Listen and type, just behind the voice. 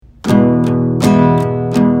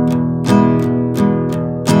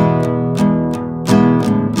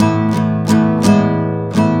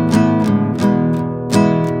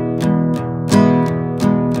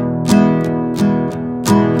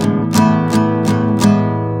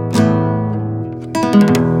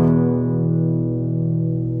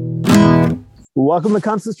Welcome to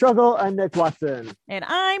Constant Struggle. I'm Nick Watson. And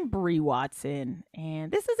I'm Bree Watson.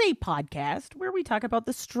 And this is a podcast where we talk about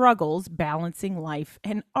the struggles balancing life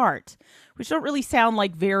and art, which don't really sound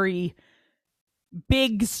like very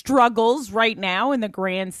big struggles right now in the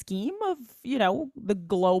grand scheme of, the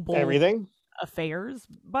global Everything affairs.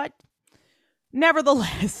 But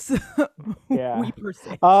nevertheless, we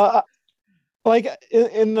persist.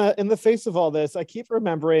 In the face of all this, I keep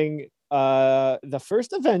remembering the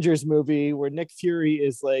first Avengers movie where Nick Fury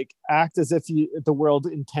is like, act as if the world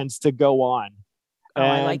intends to go on.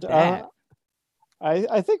 I like that.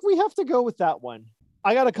 I think we have to go with that one.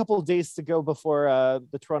 I got a couple of days to go before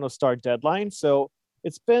the Toronto Star deadline, so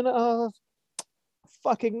it's been a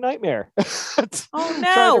fucking nightmare. Oh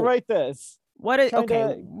no! Trying to write this.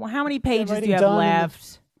 How many pages do you have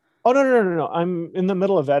left? Oh no! I'm in the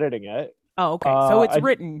middle of editing it. Oh, okay. So it's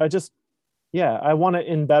written. I want to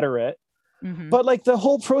embetter it. Mm-hmm. But like the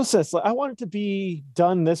whole process, I wanted to be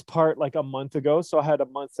done this part like a month ago, so I had a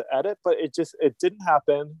month to edit, but it didn't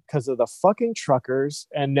happen because of the fucking truckers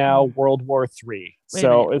and now World War III.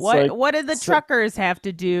 So it's what did the truckers have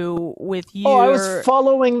to do with you? Oh, I was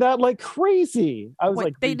following that like crazy. I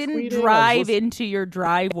was they didn't drive into your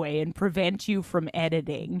driveway and prevent you from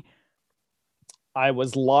editing. I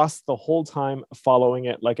was lost the whole time following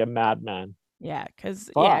it like a madman. Yeah,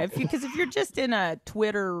 because if you're just in a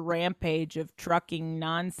Twitter rampage of trucking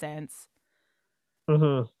nonsense,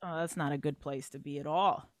 that's not a good place to be at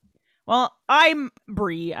all. Well, I'm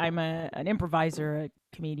Bree. I'm an improviser, a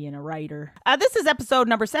comedian, a writer. This is episode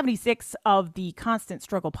number 76 of the Constant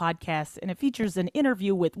Struggle podcast, and it features an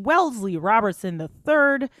interview with Wellesley Robertson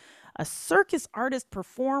III, a circus artist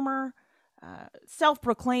performer,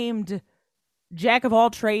 self-proclaimed jack of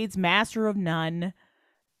all trades, master of none.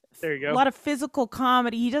 There you go. A lot of physical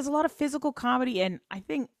comedy. He does a lot of physical comedy, and I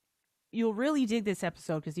think you'll really dig this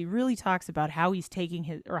episode because he really talks about how he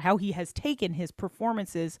has taken his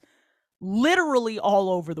performances literally all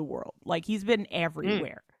over the world. Like he's been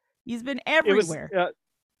everywhere. He's been everywhere.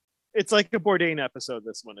 It's like a Bourdain episode,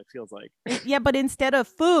 this one, it feels like. Yeah, but instead of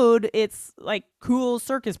food, it's like cool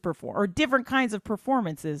circus or different kinds of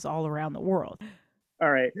performances all around the world.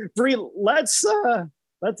 All right, Bree, let's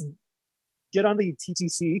get on the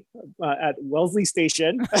TTC at Wellesley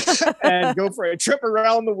Station and go for a trip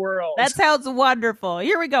around the world. That sounds wonderful.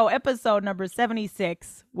 Here we go. Episode number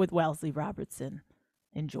 76 with Wellesley Robertson.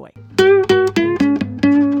 Enjoy.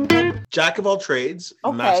 Jack of all trades,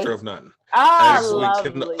 master of none.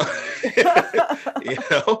 Lovely.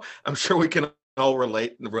 I'm sure we can all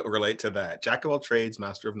relate to that. Jack of all trades,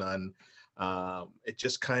 master of none. It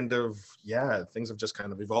just kind of, things have just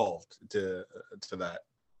kind of evolved to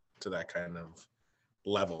that kind of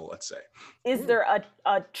level, let's say. Is there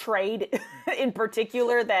a trade in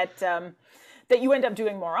particular that you end up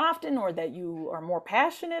doing more often, or that you are more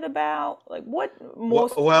passionate about? Like what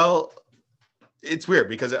most? Well, it's weird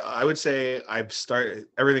because I would say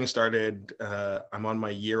everything started. I'm on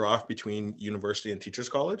my year off between university and teachers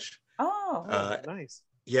college. Oh, nice.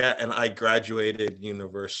 Yeah, and I graduated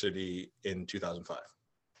university in 2005.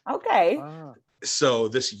 Okay. So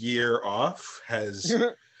this year off has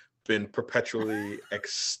been perpetually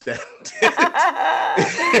extended.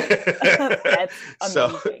 That's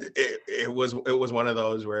so it was one of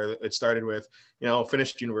those where it started with,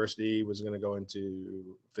 finished university, was going to go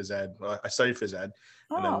into phys ed. Well, I studied phys ed,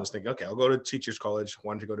 and then was thinking, okay, I'll go to teachers college.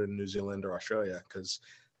 Wanted to go to New Zealand or Australia because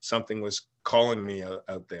something was calling me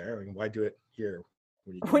out there. I mean, why do it here?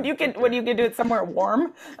 When you can do it somewhere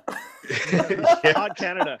warm. Not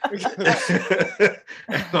Canada.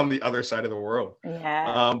 On the other side of the world.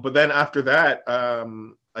 Yeah. But then after that,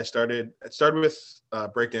 I started with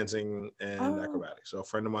breakdancing and acrobatics. So a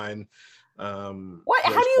friend of mine. How do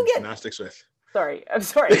you get gymnastics with? Sorry, I'm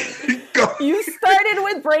sorry. You started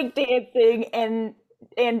with breakdancing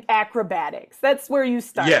and acrobatics. That's where you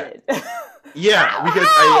started. Yeah, because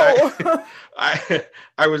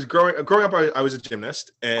I was growing up. I was a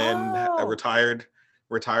gymnast and I retired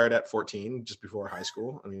at 14, just before high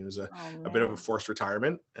school. I mean, it was a bit of a forced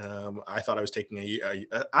retirement. I thought I was taking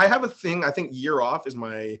I have a thing. I think year off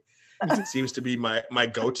seems to be my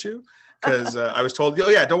go-to, because I was told,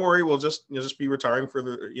 don't worry, you'll just be retiring for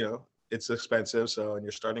the, it's expensive. So, and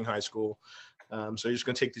you're starting high school. So you're just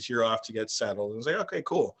going to take this year off to get settled. And I was like, okay,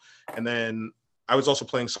 cool. And then I was also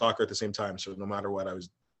playing soccer at the same time. So no matter what, I was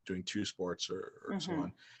doing two sports or so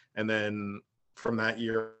on. And then from that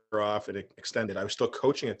year off, it extended. I was still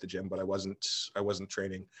coaching at the gym, but I wasn't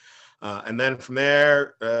training. And then from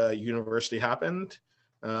there, university happened.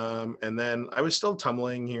 And then I was still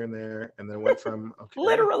tumbling here and there, and then went from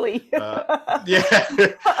literally.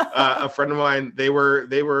 A friend of mine, they were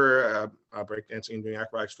breakdancing and doing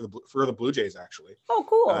acrobatics for the Blue Jays actually. Oh,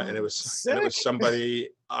 cool! And it was somebody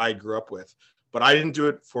I grew up with, but I didn't do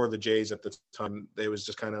it for the Jays at the time. They was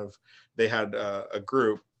just kind of, they had a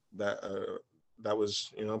group that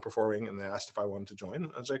was performing, and they asked if I wanted to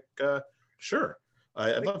join. I was like, sure.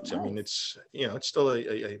 I'd love to. I mean, it's it's still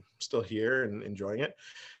still here and enjoying it.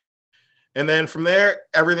 And then from there,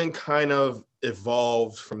 everything kind of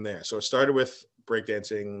evolved from there. So it started with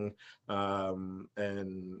breakdancing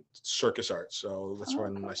and circus art. So that's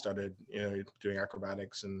when I started, doing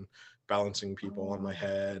acrobatics and balancing people on my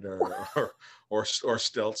head or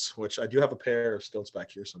stilts, which I do have a pair of stilts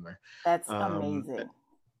back here somewhere. That's amazing.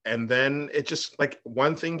 And then it just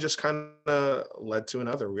one thing just kind of led to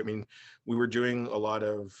another. I mean, we were doing a lot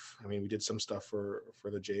of, we did some stuff for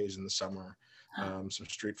the Jays in the summer, some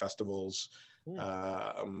street festivals,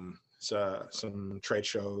 so some trade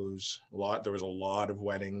shows, there was a lot of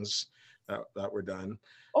weddings that were done.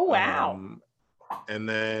 Oh, wow. And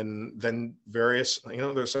then various,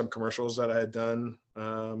 there's some commercials that I had done.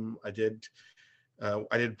 I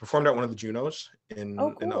performed at one of the Junos in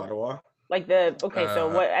Ottawa. So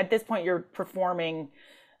what at this point you're performing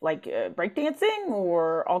breakdancing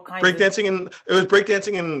or all kinds breakdancing of it was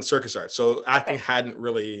breakdancing and circus art. So acting hadn't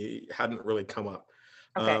really come up.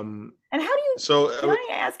 Okay. And how do you can I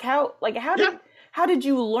ask how did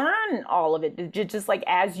you learn all of it? Did you just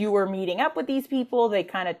as you were meeting up with these people, they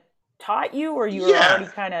kind of taught you, or you were already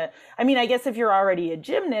kind of, I guess if you're already a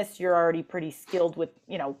gymnast, you're already pretty skilled with,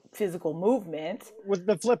 physical movement. With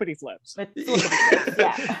the flippity flips. Yeah.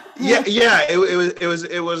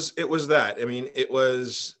 It was that. It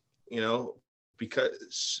was,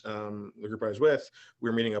 because the group I was with, we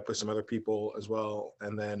were meeting up with some other people as well.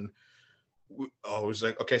 And then I was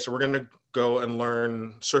like, okay, so we're going to go and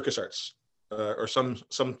learn circus arts or some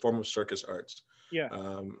form of circus arts. Yeah.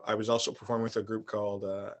 I was also performing with a group called,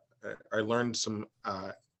 I learned some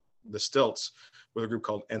the stilts with a group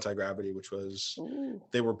called Anti-Gravity, which was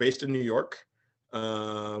they were based in New York,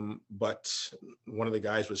 but one of the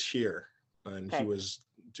guys was here and he was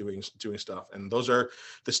doing stuff. And those are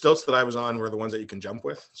the stilts that I was on were the ones that you can jump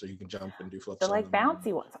with, so you can jump and do flips. They're like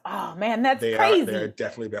bouncy ones. Oh man, that's crazy. They're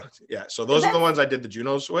definitely bouncy. Yeah, so those are the ones I did the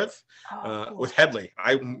Junos with Headley.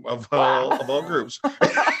 Of all groups.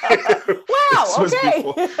 Wow. Okay.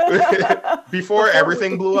 Before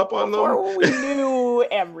everything blew up on them. Before we knew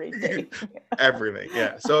everything. Everything.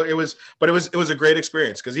 Yeah. So it was a great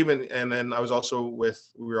experience because and then I was also we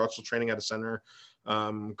were also training at a center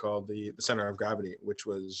called the Center of Gravity, which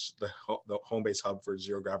was the home base hub for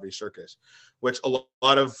Zero Gravity Circus, which a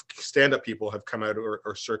lot of stand-up people have come out,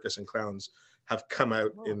 or circus and clowns have come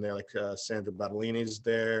out in there, like Sandra Battellini's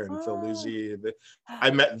there and Phil Luzzi.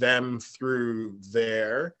 I met them through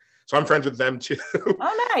there, so I'm friends with them too.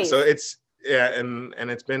 Oh, nice. So it's and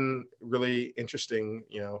it's been really interesting,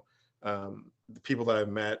 the people that I've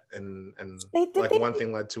met and one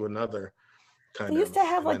thing led to another. They used to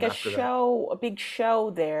have a show, a big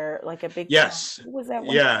show there, like a big. Yes. Who was that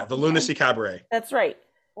one? Yeah, the Lunacy Cabaret. That's right.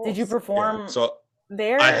 Did you perform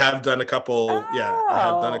there? I have done a couple. I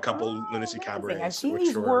have done a couple Lunacy Cabarets. I've seen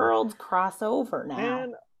these worlds cross over now.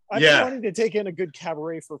 Man, I've been wanting to take in a good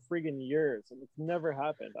cabaret for friggin' years, and it's never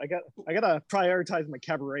happened. I gotta prioritize my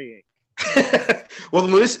cabareting. Well,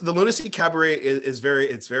 the Lunacy Cabaret is very.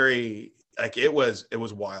 It was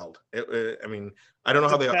wild. I don't know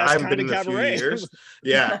how I haven't been in a few years.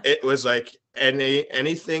 Yeah, it was like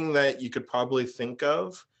anything that you could probably think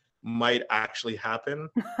of might actually happen,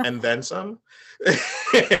 and then some. And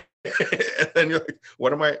then you're like,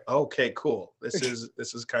 "What am I? Okay, cool. This is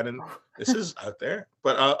out there."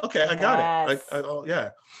 But okay, I got it.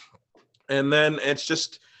 Yeah. And then it's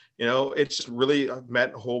just. It's just really, I've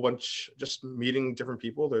met a whole bunch, just meeting different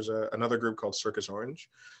people. There's another group called Circus Orange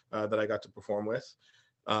that I got to perform with.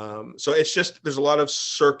 So it's just, there's a lot of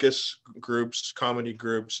circus groups, comedy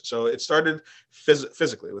groups. So it started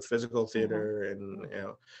physically with physical theater and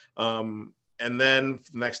then the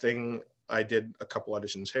next thing I did a couple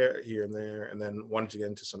auditions here and there, and then wanted to get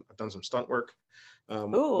into I've done some stunt work,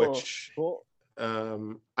 which cool.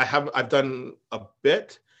 I've done a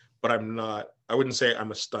bit, but I wouldn't say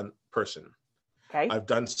I'm a stunt person. Okay. I've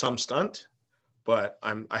done some stunt, but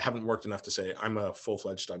I haven't worked enough to say I'm a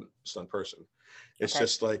full-fledged stunt person. It's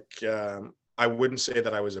just like I wouldn't say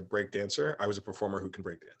that I was a break dancer. I was a performer who can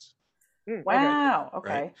break dance. Wow.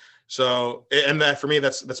 Okay. Right? So, and that for me,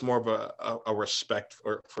 that's more of a respect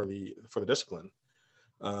for the discipline.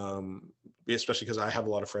 Especially because I have a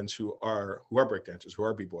lot of friends who are break dancers, who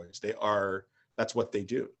are b-boys. They are that's what they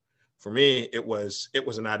do. For me, it was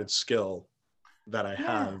an added skill that I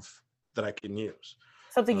have that I can use.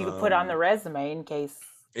 Something you could put on the resume in case.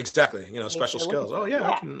 Exactly, special skills. Oh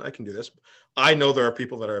yeah, I can do this. I know there are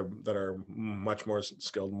people that are much more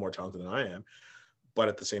skilled, more talented than I am, but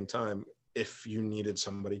at the same time, if you needed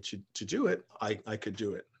somebody to do it, I could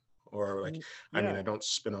do it. Or like, I mean, I don't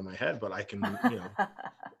spin on my head, but I can,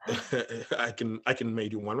 I can maybe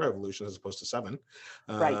do one revolution as opposed to 7.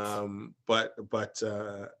 Right. But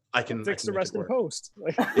I can fix the rest in post.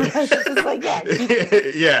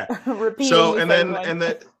 Yeah. So and then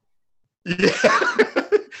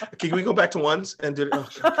can we go back to ones and do it? Oh,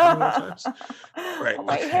 God, more times? Right.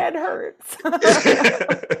 My head hurts.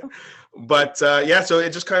 But so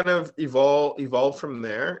it just kind of evolved from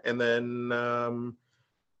there, and then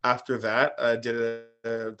after that, I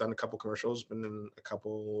done a couple commercials, been in a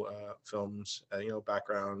couple films,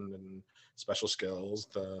 background and special skills,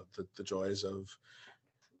 the joys of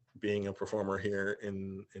being a performer here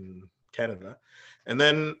in Canada. And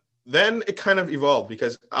then it kind of evolved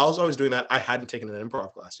because I was always doing that. I hadn't taken an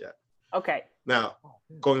improv class yet. Okay. Now,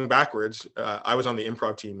 going backwards, I was on the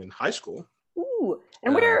improv team in high school. Ooh.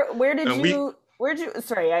 And where'd you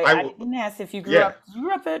sorry, I didn't ask if you grew up. You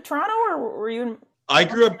grew up in Toronto, or were you in I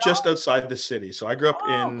grew up just outside the city. So I grew up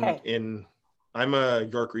in I'm a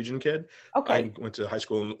York Region kid. Okay. I went to high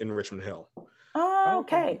school in Richmond Hill. Oh,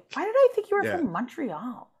 okay. Why did I think you were from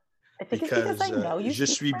Montreal? I think it's because I know you. Je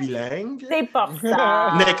suis bilingue. C'est pour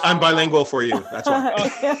ça. Nick, I'm bilingual for you. That's why.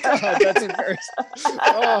 That's embarrassing.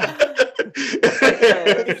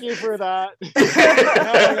 Thank you for that.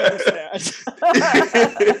 Now I understand.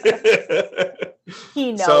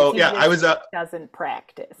 He knows. So I was doesn't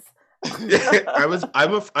practice.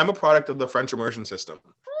 I'm a product of the French immersion system.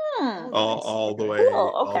 All the way. Cool. Okay,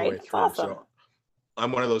 all the way through. Awesome. So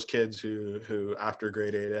I'm one of those kids who after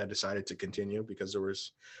grade 8 I decided to continue because there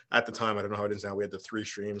was, at the time, I don't know how it is now, we had the 3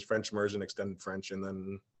 streams: French immersion, extended French, and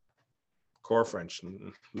then core French,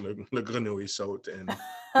 and Le Grenouille Saute and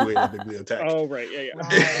Louis la Bibliothèque. Oh right, yeah.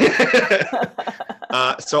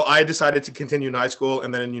 So I decided to continue in high school,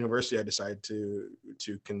 and then in university I decided to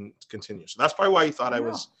continue. So that's probably why you thought I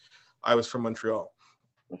was from Montreal.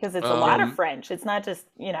 Because it's a lot of French. It's not just,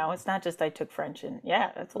 I took French, and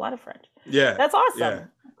that's a lot of French. Yeah. That's awesome. Yeah.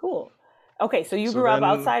 Cool. Okay, so you grew up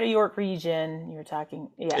outside of York Region. You're talking,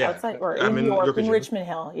 outside, or in York, in Richmond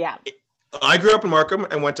Hill. Yeah. I grew up in Markham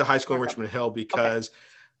and went to high school in Richmond Hill because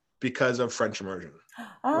of French immersion.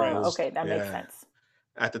 Oh, okay, that makes sense.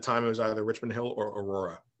 At the time, it was either Richmond Hill or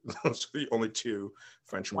Aurora. Those were the only 2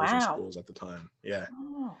 French immersion schools at the time. Yeah.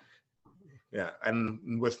 Oh. Yeah,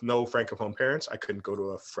 and with no francophone parents, I couldn't go to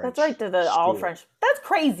a French. That's right, to the all French. That's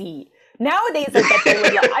crazy. Nowadays, I bet they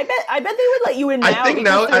would. I bet they would let you in now.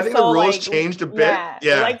 I think the rules changed a bit.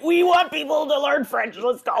 Yeah. Like, we want people to learn French.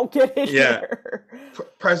 Let's go get in here.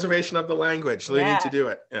 Preservation of the language. So they need to do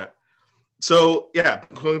it. Yeah. So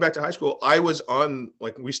going back to high school, I was on,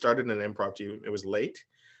 we started an improv team. It was late.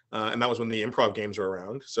 And that was when the improv games were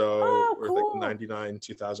around. So it was like 99,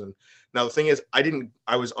 2000. Now, the thing is,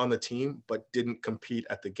 I was on the team, but didn't compete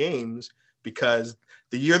at the games because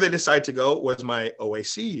the year they decided to go was my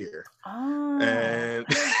OAC year. Oh, and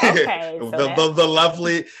the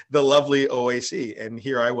lovely OAC. And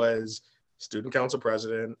here I was, student council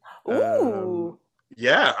president. Ooh.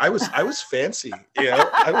 Yeah, I was fancy.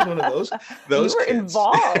 I was one of those. You were kids.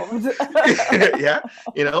 Involved. Yeah,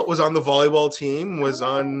 was on the volleyball team. Was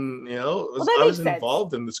on, I was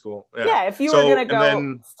involved in the school. Yeah, if you were gonna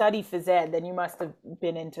go study phys ed, then you must have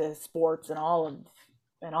been into sports and all of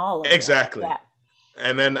exactly. That.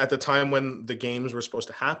 And then at the time when the games were supposed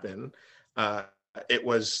to happen, it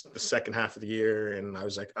was the second half of the year, and I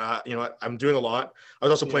was like, you know what, I'm doing a lot. I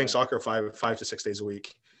was also playing soccer 5 to 6 days a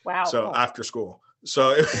week. Wow. So after school.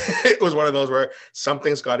 So it was one of those where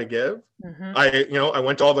something's got to give. Mm-hmm. I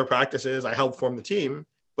went to all their practices. I helped form the team,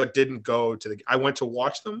 but didn't go to I went to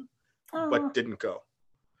watch them, but didn't go.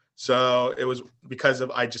 So it was because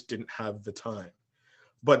I just didn't have the time.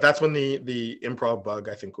 But that's when the improv bug,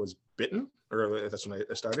 I think, was bitten, or that's when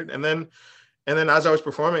I started. And then as I was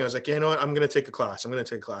performing, I was like, you know what, I'm going to take a class. And at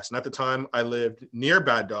the time, I lived near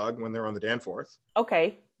Bad Dog when they were on the Danforth.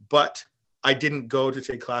 Okay. But I didn't go to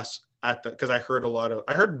take class because I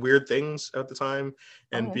heard weird things at the time,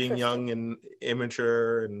 and being young and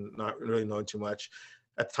immature and not really knowing too much.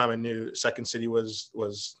 At the time, I knew Second City was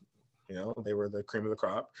they were the cream of the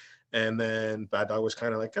crop, and then Bad Dog was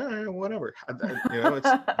kind of like, whatever,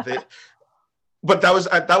 but that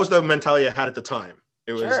was the mentality I had at the time.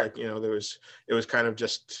 It was like, it was kind of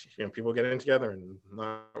just, people getting together and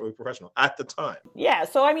not really professional at the time. Yeah.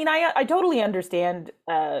 So, I mean, I totally understand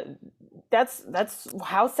that's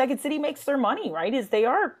how Second City makes their money, right? Is they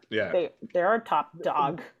are a top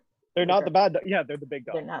dog. They're not the bad dog. Yeah, they're the big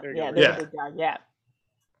dog. They're not. They're the big dog. Yeah.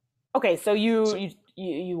 Okay, so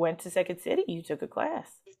you went to Second City. You took a class.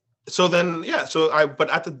 So then,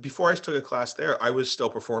 but before I took a class there, I was still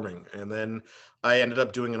performing, and then I ended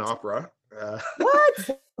up doing an opera. What?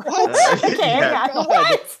 What? Okay,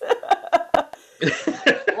 what?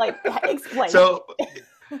 Like, explain. So,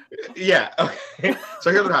 yeah. Okay. So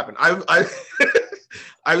here's what happened.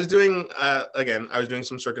 I was doing I was doing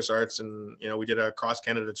some circus arts, and we did a cross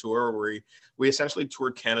Canada tour where we essentially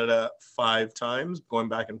toured Canada 5 times, going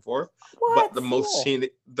back and forth. What? But the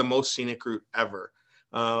most scenic route ever.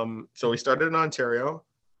 So we started in Ontario,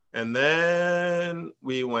 and then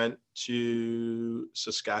we went to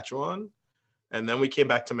Saskatchewan, and then we came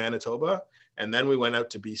back to Manitoba, and then we went out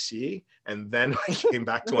to BC, and then we came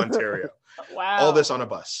back to Ontario. Wow. All this on a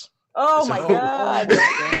bus. Oh my God.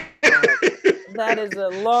 That is a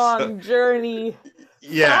long journey.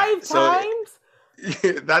 Yeah. 5 times?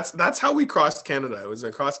 That's how we crossed Canada. It was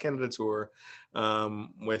a cross Canada tour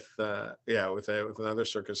with another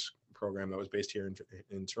circus program that was based here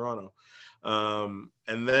in Toronto.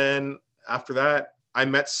 And then after that, I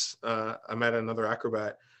met another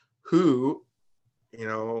acrobat who,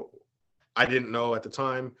 I didn't know at the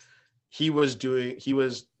time. He was the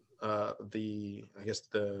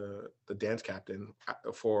dance captain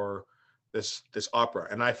for this opera,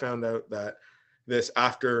 and I found out that the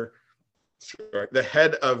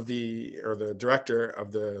head of the director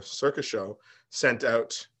of the circus show sent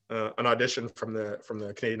out an audition from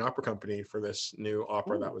the Canadian Opera Company for this new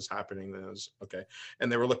opera that was happening. And it was okay, and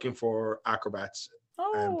they were looking for acrobats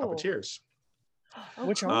and puppeteers.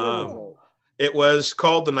 Which it was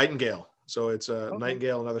called The Nightingale. So it's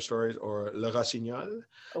Nightingale and Other Stories, or Le Rossignol.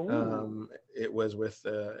 It was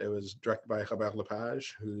directed by Robert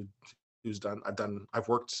Lepage, I've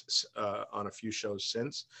worked on a few shows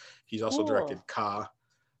since. He's also directed Ka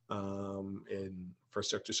for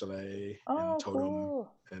Cirque du Soleil and Totem.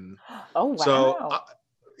 Cool. And wow.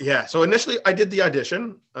 So initially I did the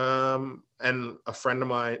audition, and a friend of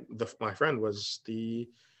mine, my friend was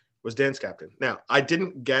dance captain. Now, I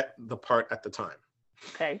didn't get the part at the time.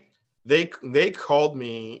 Okay. They called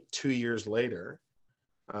me 2 years later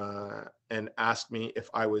and asked me if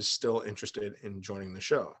I was still interested in joining the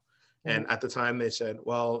show. And at the time they said,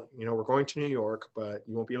 well, we're going to New York, but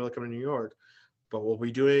you won't be able to come to New York, but we'll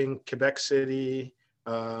be doing Quebec City,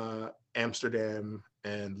 Amsterdam,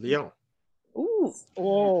 and Lyon. Ooh.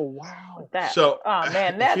 Oh, wow. So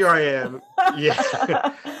here I am. Yeah.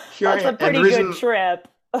 That's a pretty good trip.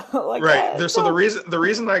 Right. So the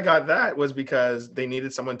reason I got that was because they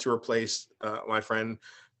needed someone to replace my friend,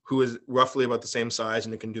 who is roughly about the same size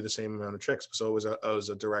and it can do the same amount of tricks. So it was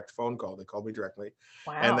a direct phone call. They called me directly.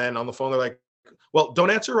 Wow. And then on the phone, they're like, well, don't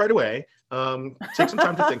answer right away. Take some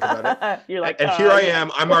time to think about it. You're like, and here I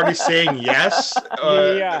am. I'm already saying yes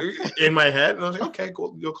in my head. And I was like, okay,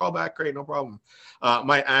 cool. You'll call back. Great. No problem.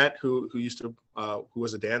 My aunt who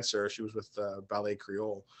was a dancer, she was with Ballet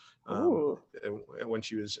Creole. When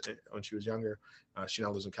she was younger, she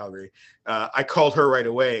now lives in Calgary. I called her right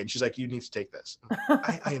away, and she's like, "You need to take this."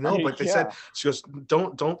 I know, but they said, she goes,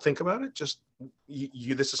 "Don't think about it. Just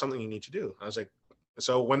you. This is something you need to do." I was like,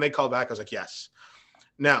 so when they called back, I was like, "Yes."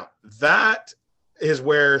 Now that is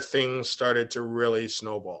where things started to really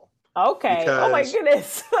snowball. Okay. Oh my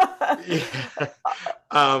goodness. Yeah.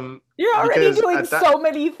 You're already doing so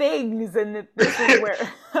many things, and this is where.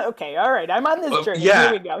 Okay, all right. I'm on this journey.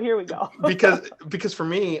 Yeah. Here we go. because for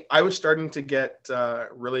me, I was starting to get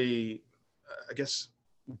really, I guess,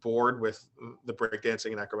 bored with the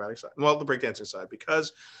breakdancing and acrobatic side. Well, the breakdancing side,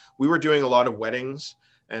 because we were doing a lot of weddings.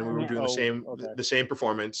 And we were doing the same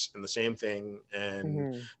performance and the same thing.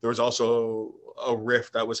 And there was also a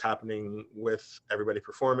rift that was happening with everybody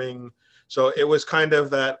performing. So it was kind of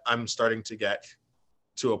that I'm starting to get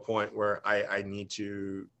to a point where I need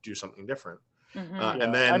to do something different.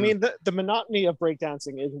 And then, I mean, the monotony of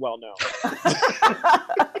breakdancing is well known.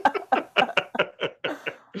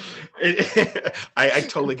 I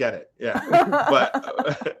totally get it. Yeah.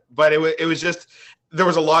 But it was just, there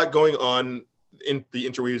was a lot going on in the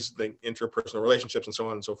interweaves, the interpersonal relationships and so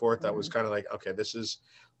on and so forth. That was kind of like, okay, this is,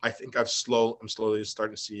 I think I'm slowly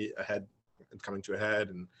starting to see coming to a head.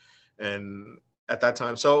 And at that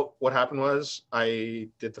time, so what happened was I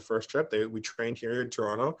did the first trip. We trained here in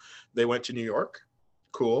Toronto. They went to New York.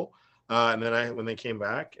 Cool. And then when they came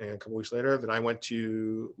back, and a couple weeks later, then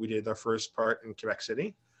we did our first part in Quebec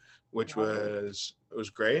City, which was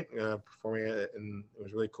great. Performing it, and it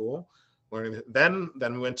was really cool. Learning. Then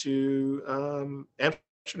we went to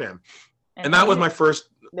Amsterdam, And that was my first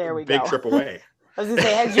big trip away. I was gonna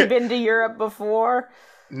say, had you been to Europe before?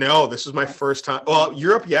 No, this was my first time. Well,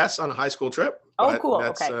 Europe, yes, on a high school trip. Oh, cool.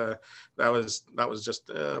 That's, okay. That was just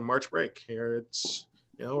March break. Here it's,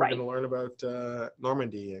 we're going to learn about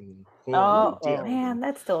Normandy and. Man,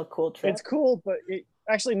 that's still a cool trip. It's cool, but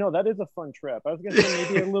actually, no, that is a fun trip. I was going to say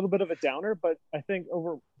maybe a little bit of a downer, but I think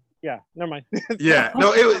never mind. Yeah,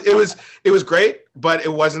 no, it was great, but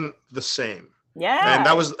it wasn't the same. Yeah. And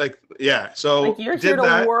that was so like you're here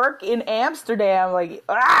to work in Amsterdam, like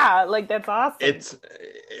that's awesome.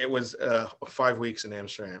 It was 5 weeks in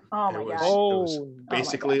Amsterdam. Oh my gosh. It was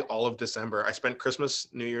basically all of December. I spent Christmas,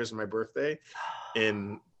 New Year's, and my birthday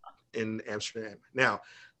in Amsterdam. Now,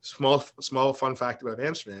 small fun fact about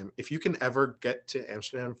Amsterdam, if you can ever get to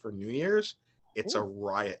Amsterdam for New Year's, it's a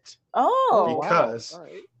riot. Because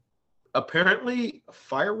apparently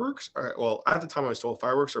fireworks at the time I was told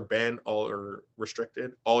fireworks are banned or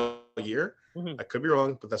restricted all year. I could be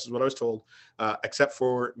wrong, but this is what I was told, except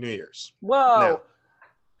for New Year's. Whoa. Now,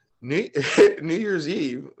 New Year's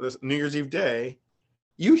Eve day,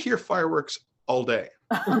 you hear fireworks all day.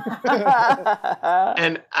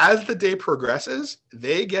 And as the day progresses,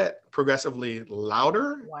 they get progressively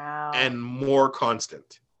louder and more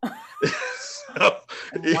constant.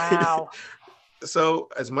 Wow. So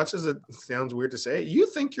as much as it sounds weird to say, you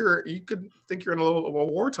could think you're in a little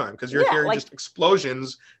wartime because you're hearing just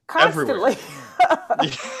explosions constantly. Everywhere.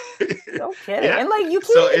 No kidding. Yeah. And you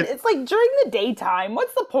can't it's like during the daytime.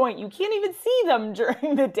 What's the point? You can't even see them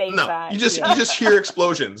during the daytime. No, you just hear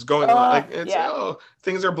explosions going on.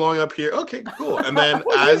 Things are blowing up here. Okay, cool. And then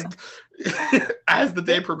as the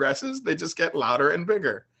day progresses, they just get louder and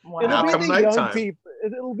bigger. Wow. Now comes nighttime.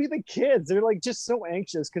 It'll be the kids. They're just so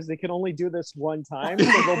anxious because they can only do this one time. So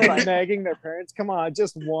they'll be nagging their parents. Come on,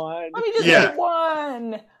 just one. Let me just get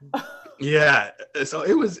one. Yeah. So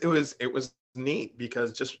it was neat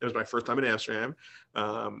because it was my first time in Amsterdam.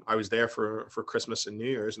 I was there for Christmas and New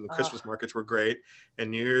Year's, and the Christmas markets were great, and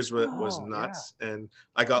New Year's was nuts. Yeah. And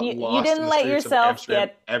I got lost. You didn't let yourself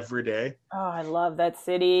get every day. Oh, I love that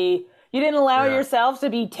city. You didn't allow yourself to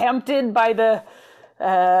be tempted by the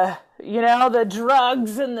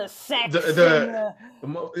drugs and the sex.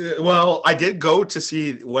 Well, I did go to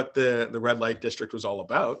see what the red light district was all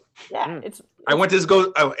about. Yeah, I went to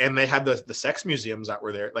go, and they had the sex museums that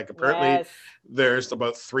were there. Apparently, there's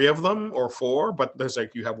about 3 of them or 4, but there's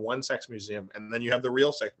you have one sex museum, and then you have the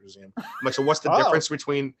real sex museum. I'm like, so what's the difference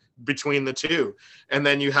between the two? And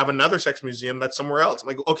then you have another sex museum that's somewhere else. I'm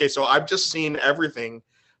like, okay, so I've just seen everything.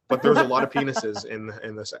 But there's a lot of penises in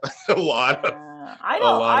the a lot.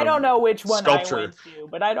 I don't know which one sculpture. I went to,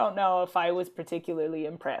 but I don't know if I was particularly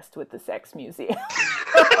impressed with the sex museum.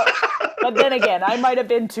 But then again, I might have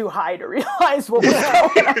been too high to realize what was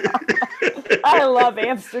going on. I love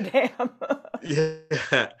Amsterdam. Yeah,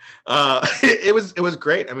 it was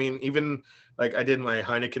great. I mean, even I did my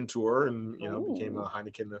Heineken tour and became a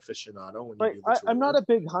Heineken aficionado. I'm not a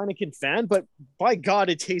big Heineken fan, but by God,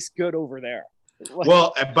 it tastes good over there.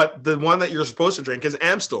 Well, but the one that you're supposed to drink is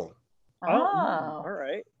Amstel. Oh, all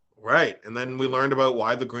right. Right, and then we learned about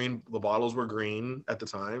why the bottles were green at the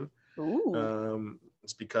time. Ooh.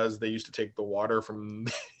 It's because they used to take the water from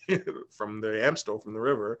the Amstel from the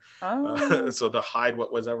river, so to hide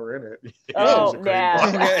what was ever in it. I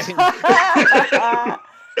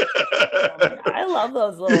love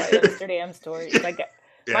those little Amsterdam stories.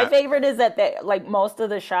 My favorite is that most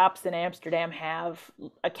of the shops in Amsterdam have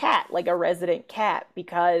a cat, a resident cat,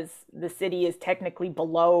 because the city is technically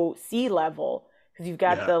below sea level because you've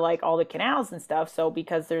got the all the canals and stuff. So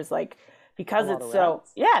there's there's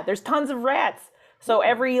tons of rats. So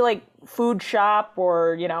every food shop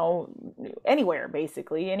or anywhere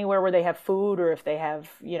where they have food, or if they have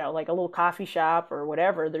a little coffee shop or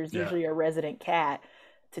whatever, there's usually a resident cat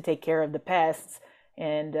to take care of the pests.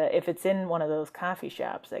 And if it's in one of those coffee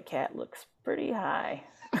shops, that cat looks pretty high.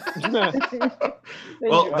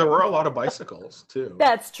 Well, there were a lot of bicycles too.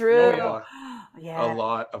 That's true. A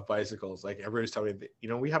lot of bicycles. Everybody's telling me,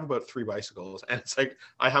 we have about 3 bicycles, and it's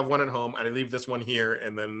I have one at home, and I leave this one here,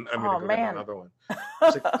 and then I'm gonna go get another one.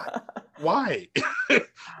 It's why?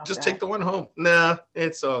 Just take the one home. Nah,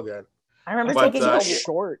 it's all good. I remember taking so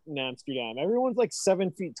short in Amsterdam. Everyone's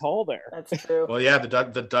 7 feet tall there. That's true. Well, yeah,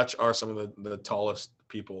 the Dutch are some of the tallest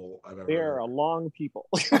people I've ever. They are a long people.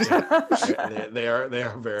 They are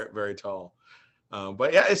very, very tall.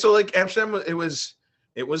 But yeah, so Amsterdam, it was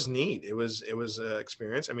neat. It was an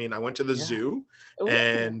experience. I mean, I went to the zoo,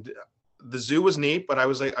 and the zoo was neat, but I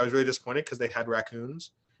was really disappointed because they had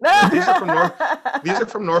raccoons. These are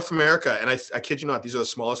from North America, and I kid you not, these are the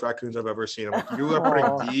smallest raccoons I've ever seen. I'm like, you are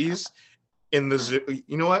putting these in the zoo.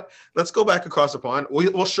 You know what? Let's go back across the pond.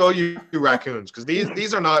 We'll show you raccoons, because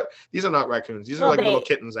these are not raccoons. These are like little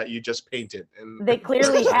kittens that you just painted. And they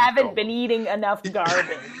clearly haven't been eating enough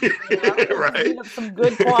garbage. Right? Some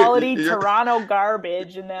good quality Toronto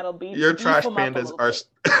garbage, and that'll be your trash pandas are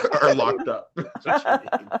locked up.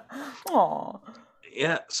 Aw.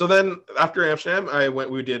 Yeah. So then after Amsterdam,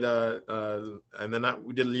 we did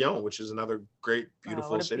Lyon, which is another great,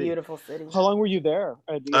 beautiful city. Beautiful city. How long were you there?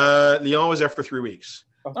 Lyon was there for 3 weeks.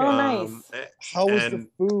 Okay. Oh, nice. How was the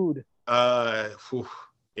food?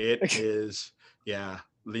 It is, yeah.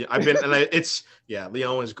 I've been,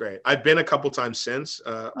 Lyon is great. I've been a couple times since,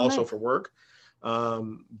 also for work.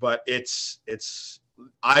 But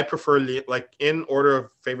I prefer, like, in order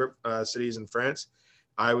of favorite cities in France,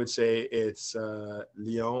 I would say it's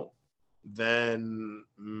Lyon, then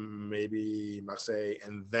maybe Marseille,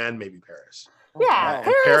 and then maybe Paris. Yeah,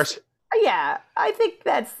 Paris. Yeah, I think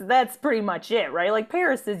that's pretty much it, right? Like,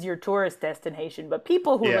 Paris is your tourist destination, but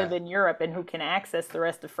people who live in Europe and who can access the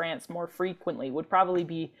rest of France more frequently would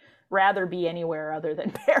probably rather be anywhere other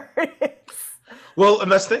than Paris. Well,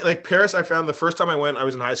 and that's the thing, like, Paris, I found the first time I went, I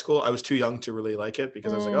was in high school. I was too young to really like it,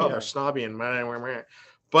 because I was like, they're snobby and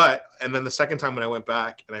and then the second time when I went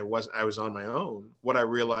back and I was on my own, what I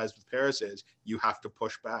realized with Paris is you have to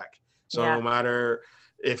push back. So no matter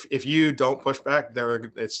if you don't push back,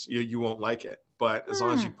 you won't like it. But as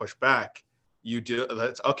long as you push back, you do.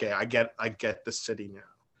 That's okay. I get the city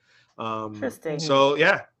now. Interesting. So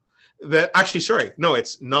yeah,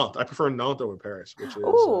 it's Nantes. I prefer Nantes over Paris, which is.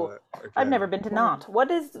 I've never been to Nantes. What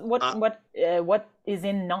is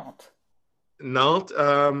in Nantes? Nantes,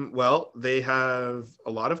 well, they have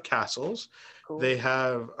a lot of castles. Cool. They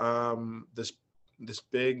have this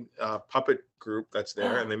big puppet group that's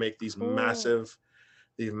there, and they make these massive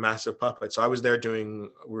puppets. So I was there we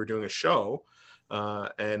were doing a show,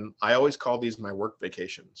 and I always call these my work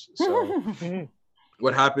vacations. So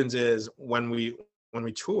what happens is when we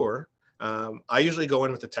tour, I usually go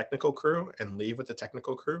in with the technical crew and leave with the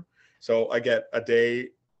technical crew. So I get a day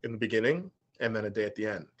in the beginning and then a day at the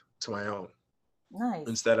end to my own. Nice.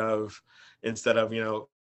 Instead of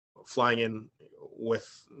flying in with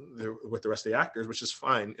the rest of the actors, which is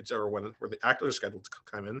fine. Where the actors are scheduled to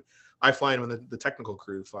come in, I fly in when the technical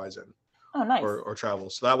crew flies in. Oh, nice. Or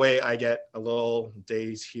travels. So that way I get a little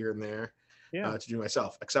days here and there to do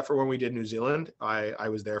myself. Except for when we did New Zealand, I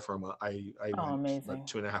was there for a month. I went like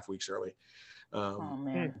 2.5 weeks early.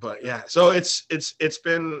 Man. But yeah, so it's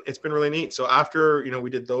been really neat. So after we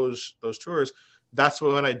did those tours, that's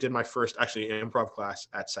when I did my first actually improv class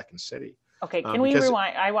at Second City. Okay, can we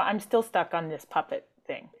rewind? I'm still stuck on this puppet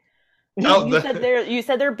thing. No, you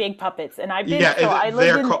said they're big puppets, and I've been. I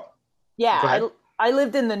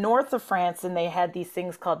lived in the north of France, and they had these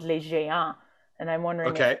things called les géants, and I'm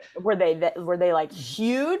wondering, were they like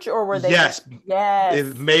huge, or were they? Yes.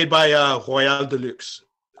 It's made by Royal Deluxe.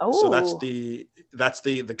 Oh, so that's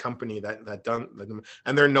the company that done them,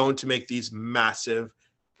 and they're known to make these massive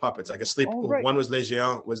puppets. Like one was Les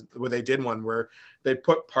Géants, where they did one where they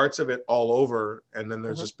put parts of it all over, and then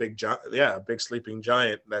there's this big big sleeping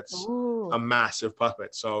giant that's a massive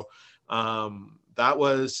puppet. So that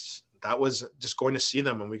was just going to see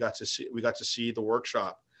them, and we got to see the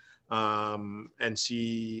workshop and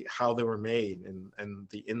see how they were made and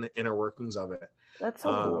the inner workings of it. That's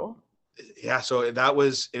so cool. Yeah, so it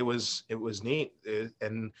was neat,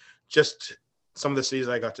 and just some of the cities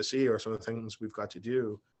I got to see, or some of the things we've got to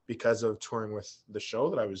do because of touring with the show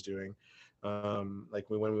that I was doing. Like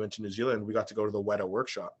when we went to New Zealand, we got to go to the Weta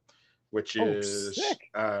workshop, which is sick.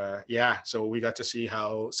 So we got to see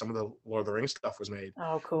how some of the Lord of the Rings stuff was made.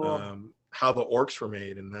 Oh, cool. How the orcs were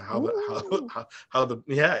made, and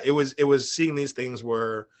it was seeing these things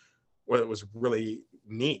where it was really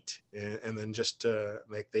neat, and then just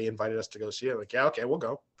like they invited us to go see it. Like, yeah, okay, we'll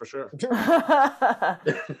go for sure.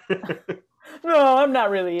 No, I'm not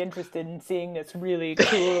really interested in seeing this really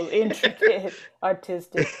cool, intricate,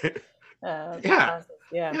 artistic. Yeah,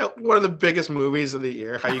 one of the biggest movies of the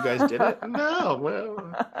year. How you guys did it? No, well,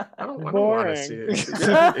 I don't want to see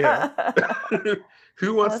it.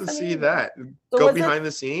 Who wants to see that? So go behind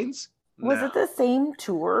the scenes. Was it the same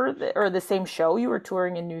tour or the same show you were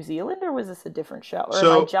touring in New Zealand, or was this a different show? Or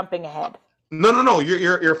am I jumping ahead? No.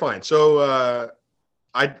 You're fine. So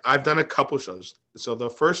I've done a couple shows. So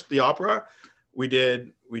the opera, we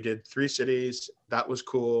did 3 cities. That was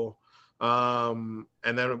cool. And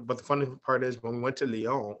then, but the funny part is when we went to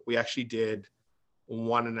Lyon, we actually did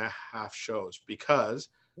 1.5 shows because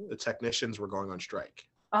the technicians were going on strike.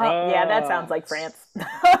 Yeah, that sounds like France.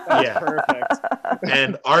 Yeah, perfect.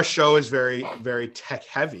 And our show is very, very tech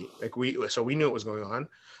heavy. Like we knew it was going on,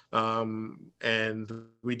 And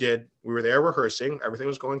we were there rehearsing. Everything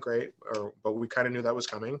was going great, but we kind of knew that was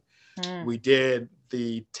coming. We did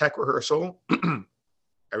the tech rehearsal.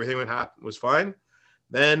 Everything was fine.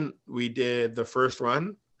 Then we did the first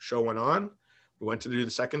run. Show went on. We went to do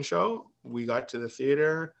the second show. We got to the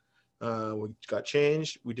theater. We got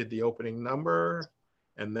changed. We did the opening number,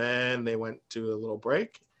 and then they went to a little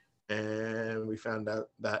break, and we found out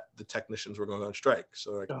that the technicians were going on strike.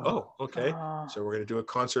 So like, okay. So we're going to do a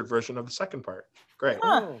concert version of the second part. Great.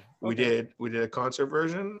 We did a concert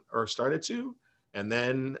version, or started to, and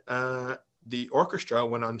then the orchestra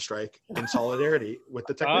went on strike in solidarity with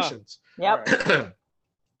the technicians. Yep.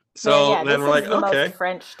 So then we're like, the most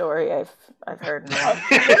French story I've heard in a while.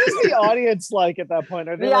 What is the audience like at that point?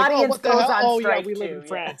 Are they the like, audience what the goes hell? on strike we live in too,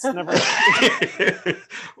 France. yeah. Never.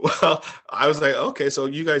 Well, I was like, okay, so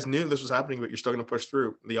you guys knew this was happening, but you're still going to push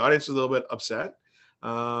through. The audience was a little bit upset.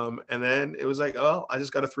 And then it was like, oh, I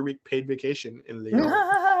just got a 3-week paid vacation in Lyon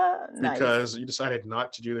because you decided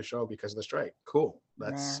not to do the show because of the strike. Cool.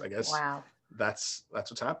 I guess. Wow. That's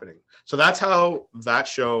what's happening. So that's how that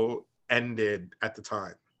show ended at the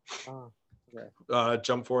time.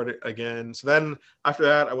 Jump forward again. So then after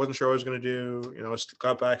that, I wasn't sure what I was going to do.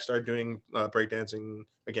 Got back, started doing breakdancing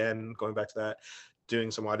again, going back to that,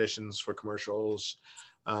 doing some auditions for commercials,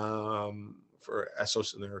 for SOC,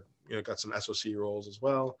 and got some SOC roles as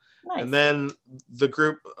well. Nice. And then the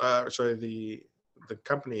group, the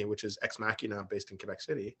company, which is Ex Machina, based in Quebec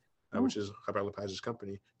City, which is Robert Lepage's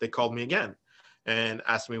company, they called me again and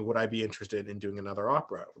asked me would I be interested in doing another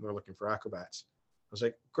opera when they're looking for acrobats. I was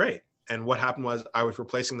like, great. And what happened was I was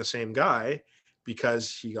replacing the same guy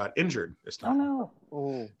because he got injured this time. Oh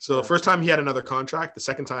no! So the first time he had another contract. The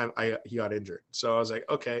second time he got injured. So I was like,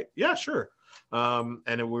 okay, yeah, sure. And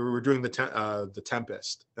we were doing the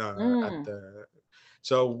Tempest at the.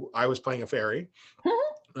 So I was playing a fairy.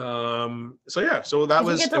 So that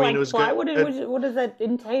was. It was fly? Good. What does that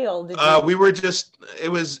entail? We were just. It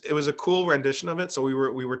was a cool rendition of it. So we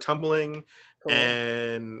were tumbling. Cool.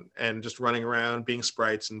 And just running around, being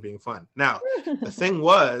sprites and being fun. Now, the thing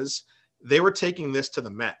was, they were taking this to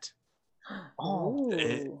the Met.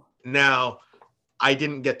 Now, I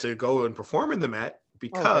didn't get to go and perform in the Met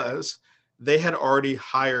because they had already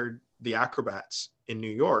hired the acrobats in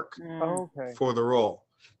New York for the role.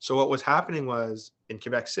 So what was happening was in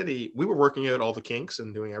Quebec City, we were working out all the kinks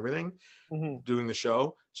and doing everything, doing the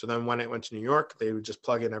show. So then when it went to New York, they would just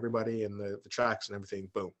plug in everybody and the tracks and everything.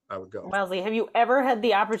 Boom, I would go. Wellesley, have you ever had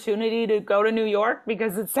the opportunity to go to New York?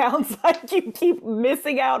 Because it sounds like you keep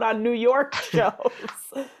missing out on New York shows.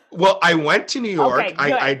 Well, I went to New York. Okay,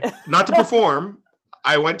 I not to perform.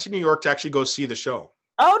 I went to New York to actually go see the show.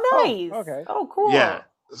 Oh, nice. Oh, cool. Yeah.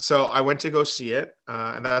 So I went to go see it,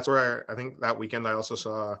 and that's where I think that weekend I also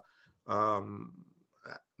saw, I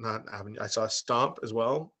saw Stomp as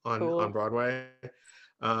well on Broadway,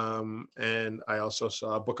 and I also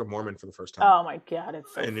saw Book of Mormon for the first time. Oh my God,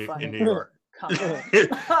 it's so funny. In New York.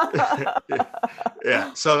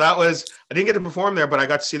 Yeah. So that was, I didn't get to perform there, but I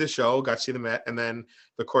got to see the show, got to see the Met, and then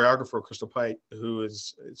the choreographer Crystal Pite, she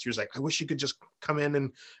was like, I wish you could just come in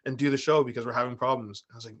and do the show because we're having problems.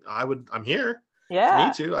 I was like, I'm here. Yeah,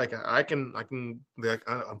 me too. Like I can like,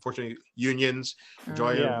 unfortunately unions,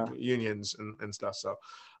 of unions and stuff. So,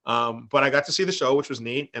 but I got to see the show, which was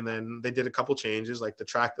neat. And then they did a couple changes, like the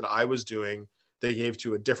track that I was doing, they gave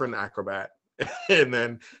to a different acrobat. And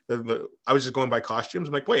then I was just going by costumes.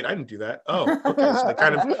 I'm like, wait, I didn't do that. Oh, okay. So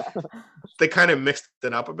they kind of mixed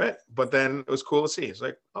it up a bit, but then it was cool to see. It's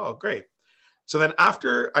like, oh, great. So then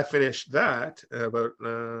after I finished that, about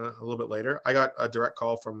a little bit later, I got a direct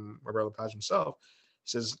call from Robert Lepage himself. He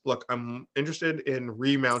says, look, I'm interested in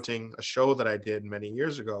remounting a show that I did many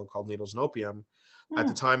years ago called Needles and Opium. At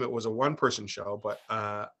the time, it was a one-person show, but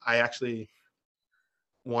I actually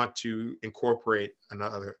want to incorporate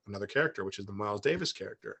another character, which is the Miles Davis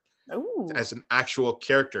character, as an actual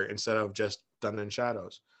character instead of just done in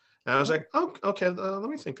shadows. And I was like, oh, okay, let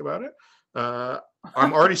me think about it.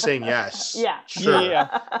 I'm already saying yes. Yeah. Sure.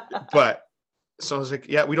 Yeah. But so I was like,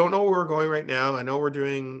 yeah, we don't know where we're going right now. I know we're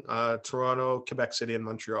doing Toronto, Quebec City, and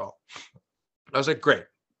Montreal. I was like, great.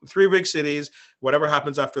 3 big cities. Whatever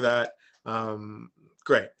happens after that,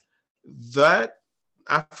 great. That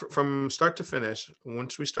from start to finish,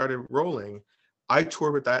 once we started rolling, I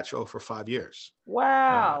toured with that show for 5 years.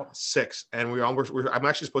 Wow. 6, and I'm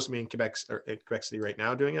actually supposed to be in Quebec City right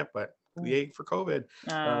now doing it, but for COVID,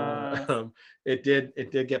 it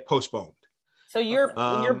did get postponed. So you're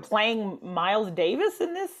playing Miles Davis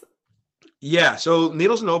in this? Yeah. So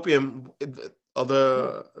Needles and Opium,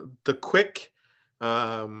 the quick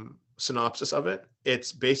synopsis of it,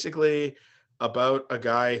 it's basically about a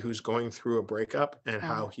guy who's going through a breakup and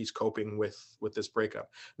how he's coping with this breakup.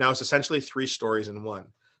 Now it's essentially 3 stories in one.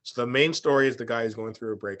 So the main story is the guy who's going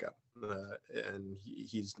through a breakup, and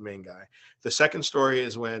he's the main guy. The second story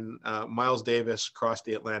is when Miles Davis crossed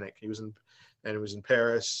the Atlantic. He was in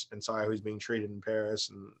Paris and saw how he was being treated in Paris,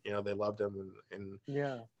 and they loved him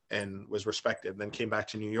and was respected. Then came back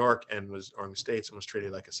to New York or in the States and was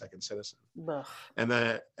treated like a second citizen. Ugh. And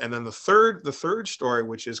then the third story,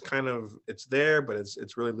 which is kind of, it's there, but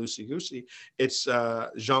it's really loosey goosey. It's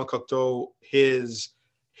Jean Cocteau, his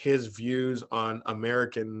views on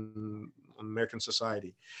American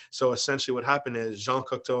society. So essentially what happened is Jean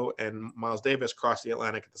Cocteau and Miles Davis crossed the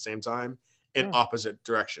Atlantic at the same time in opposite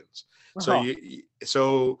directions. So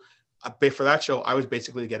for that show, I was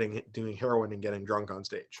basically doing heroin and getting drunk on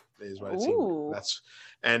stage. Is what it seemed.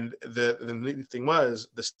 And the neat thing was,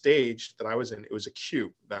 the stage that I was in, it was a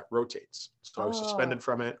cube that rotates. So I was suspended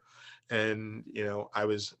from it. And, I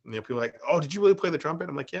was, people were like, oh, did you really play the trumpet?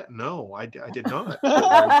 I'm like, yeah, no, I did not.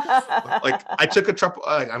 I took a trumpet.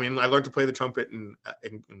 I learned to play the trumpet in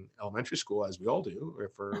elementary school, as we all do,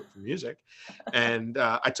 for music. And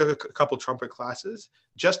I took a couple trumpet classes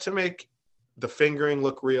just to make the fingering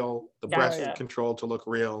look real, the breath control to look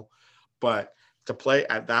real. But to play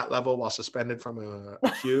at that level while suspended from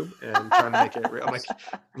a cube and trying to make it real, I'm like,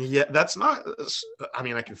 yeah, that's not,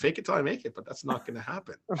 I can fake it till I make it, but that's not going to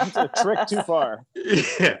happen. It's a trick too far.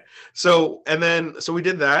 Yeah. So we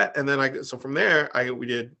did that. And then from there, we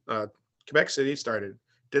did Quebec City,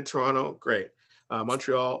 did Toronto, great.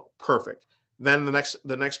 Montreal, perfect. Then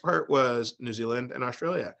the next part was New Zealand and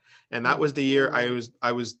Australia. And that was the year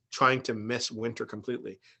I was trying to miss winter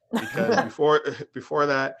completely, because before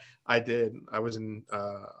that I was in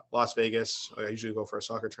Las Vegas. I usually go for a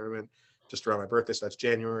soccer tournament just around my birthday. So that's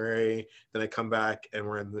January. Then I come back and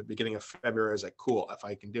we're in the beginning of February. I was like, cool, if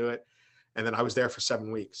I can do it. And then I was there for 7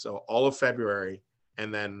 weeks. So all of February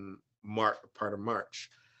and then part of March.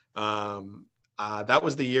 That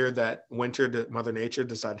was the year that Mother Nature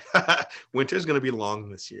decided winter is going to be long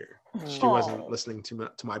this year. She wasn't listening to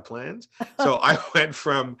my plans. So I went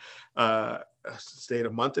from stayed a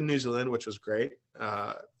month in New Zealand, which was great.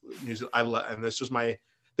 New Zealand, and this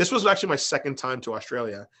was actually my second time to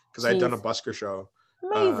Australia, because I had done a busker show.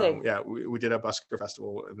 Amazing. We did a busker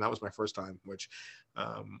festival, and that was my first time, which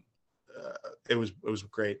it was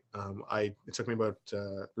great. It took me about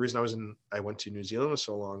the reason I went to New Zealand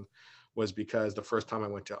so long was because the first time I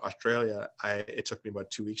went to Australia, it took me about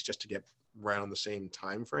 2 weeks just to get around the same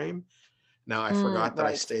time frame. Now I forgot that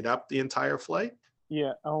I stayed up the entire flight.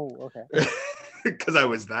 Yeah. Oh, okay. Because I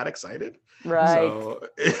was that excited. Right. So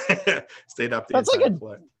stayed up the entire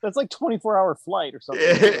flight. That's like 24-hour flight or something.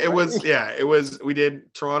 It was. We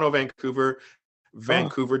did Toronto,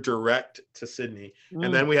 Vancouver direct to Sydney,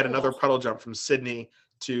 and then we had another puddle jump from Sydney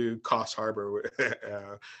to Coffs Harbour,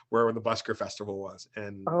 where the Busker Festival was.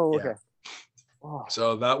 And okay.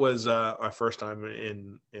 So that was my first time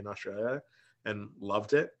in Australia, and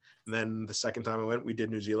loved it. And then the second time I went, we did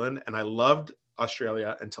New Zealand, and I loved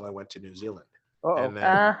Australia until I went to New Zealand. And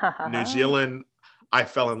then New Zealand I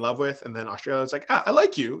fell in love with, and then Australia was like, I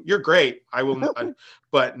like you, you're great, I will.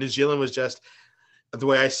 But New Zealand was just, the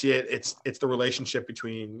way I see it, it's the relationship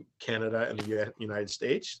between Canada and the United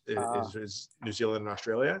States is New Zealand and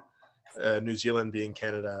Australia. New Zealand being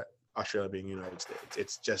Canada, Australia being United States.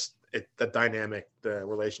 It's just the dynamic, the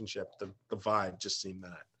relationship, the vibe just seemed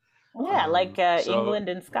that. Yeah, like England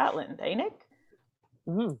and Scotland, ain't it?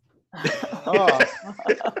 Mm-hmm.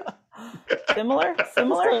 Similar?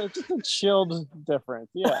 Just a chilled difference.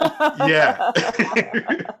 Yeah.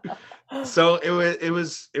 So it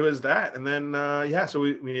was that, and then so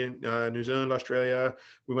we did New Zealand, Australia.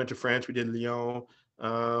 We went to France. We did Lyon.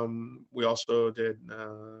 We also did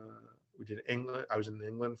England. I was in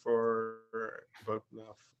England for about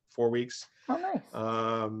 4 weeks. Oh,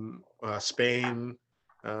 nice. Spain,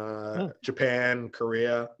 Japan,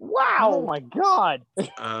 Korea. Wow! Oh my God!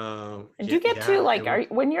 And do you get to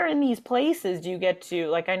when you're in these places? Do you get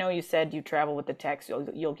to, I know you said you travel with the text,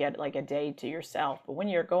 you'll get like a day to yourself, but when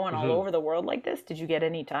you're going all over the world like this, did you get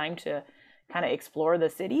any time to kind of explore the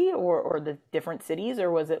city or the different cities,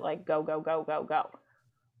 or was it like go go go go go?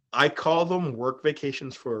 I call them work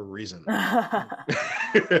vacations for a reason. Like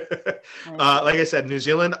I said, New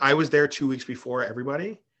Zealand, I was there 2 weeks before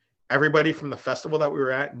everybody. Everybody from the festival that we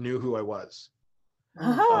were at knew who I was.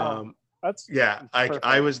 I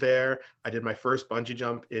was there. I did my first bungee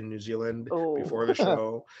jump in New Zealand before the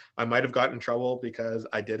show. I might have gotten in trouble because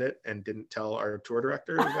I did it and didn't tell our tour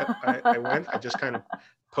director that I went. I just kind of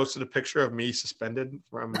posted a picture of me suspended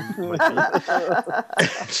from my feet.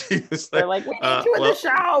 She was They're like, we need you in the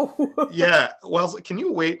show. Yeah. Well, can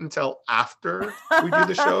you wait until after we do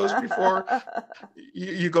the shows before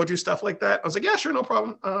you go do stuff like that? I was like, yeah, sure, no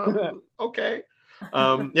problem. Okay.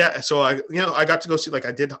 Yeah. So I got to go see, like,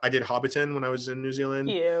 I did Hobbiton when I was in New Zealand.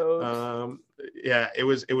 Cute. Yeah, it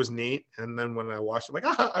was neat. And then when I watched it, like,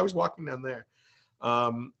 I was walking down there.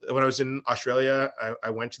 When I was in Australia, I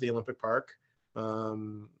went to the Olympic Park. I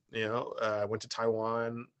went to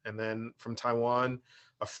Taiwan, and then from Taiwan,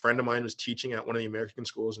 a friend of mine was teaching at one of the American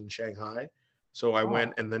schools in Shanghai. So I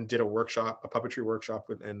went and then did a puppetry workshop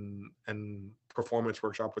and performance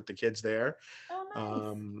workshop with the kids there. Oh,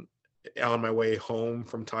 nice. On my way home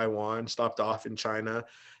from Taiwan, stopped off in China,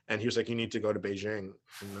 and he was like, "You need to go to Beijing."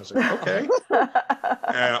 And I was like, "Okay."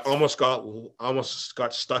 Almost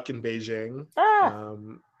got stuck in Beijing.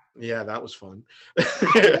 Yeah, that was fun.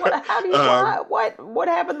 What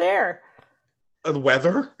happened there? The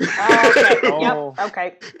weather.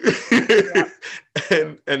 Okay.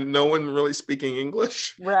 And no one really speaking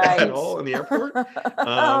English at all in the airport.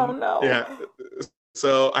 Oh no. Yeah.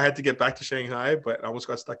 So I had to get back to Shanghai, but I almost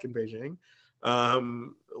got stuck in Beijing. I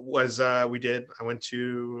went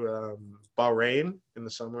to Bahrain in the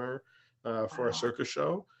summer for a circus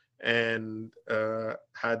show, and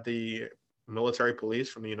had the military police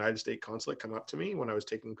from the United States consulate come up to me when I was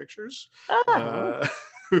taking pictures.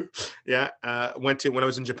 Yeah. When I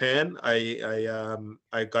was in Japan,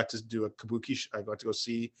 I got to do a kabuki. I got to go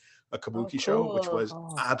see a kabuki show, which was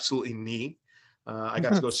absolutely neat. I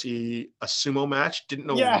got to go see a sumo match. Didn't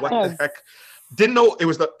know what the heck. Didn't know it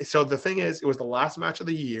was the thing is, it was the last match of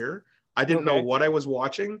the year. I didn't know what I was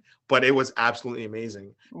watching, but it was absolutely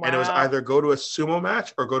amazing. Wow. And it was either go to a sumo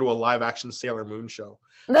match or go to a live action Sailor Moon show.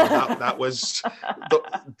 That was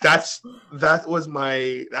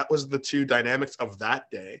the two dynamics of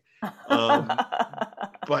that day.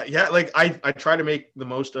 But yeah, like I try to make the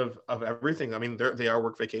most of everything. I mean, they are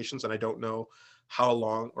work vacations, and I don't know how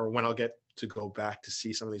long or when I'll get to go back to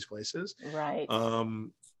see some of these places. Right.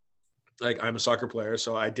 Like, I'm a soccer player,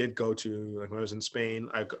 so I did go to, like, when I was in Spain,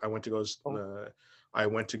 I went to go to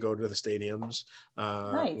the stadiums.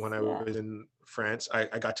 Nice, when I was in France,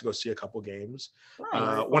 I got to go see a couple games.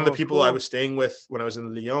 Nice. One of the people I was staying with when I was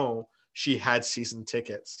in Lyon, she had season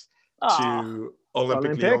tickets to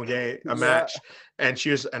Olympic Lyon game, a match. And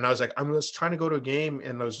I was like, I was trying to go to a game,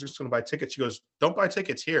 and I was just going to buy tickets. She goes, "Don't buy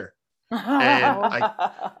tickets here." And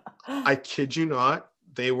I kid you not,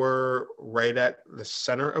 they were right at the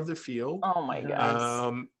center of the field. Oh my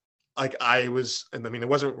gosh. Like it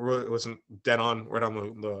wasn't dead on right on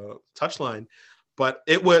the touchline, but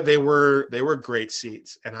they were great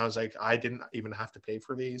seats. And I was like, I didn't even have to pay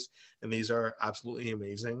for these, and these are absolutely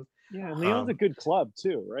amazing. Yeah, and Lyon's a good club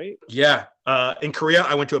too, right? Yeah. In Korea,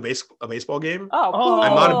 I went to a baseball game. Oh, cool.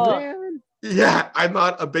 I'm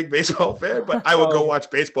not a big baseball fan, but I would go watch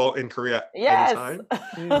baseball in Korea anytime.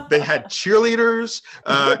 They had cheerleaders.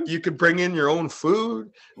 You could bring in your own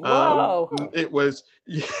food. It was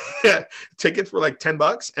tickets were like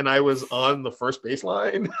 $10, and I was on the first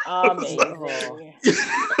baseline.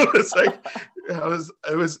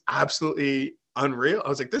 It was absolutely unreal. I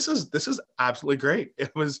was like, this is absolutely great. It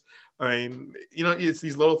was, I mean, it's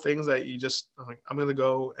these little things that you just, I'm going to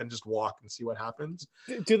go and just walk and see what happens.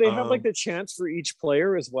 Do they have like the chants for each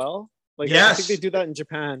player as well? Like, yes. I think they do that in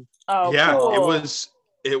Japan. Oh, yeah, cool.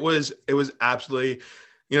 It was absolutely,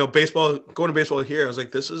 baseball, going to baseball here, I was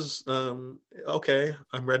like, this is, okay,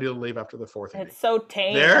 I'm ready to leave after the fourth inning. It's so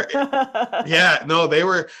tame. Yeah, no, they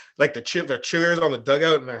were like their cheers on the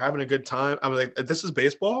dugout, and they're having a good time. I'm like, this is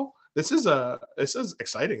baseball? This is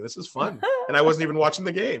exciting. This is fun. And I wasn't even watching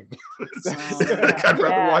the game. I'd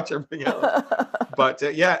rather watch everything else. But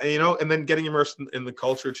and then getting immersed in the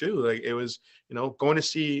culture too. Like, it was, going to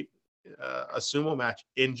see a sumo match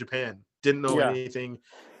in Japan. Didn't know anything,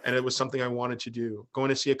 and it was something I wanted to do. Going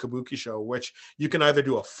to see a kabuki show, which you can either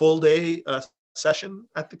do a full day session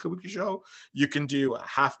at the kabuki show. You can do a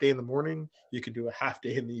half day in the morning. You can do a half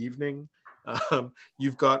day in the evening.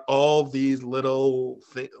 You've got all these little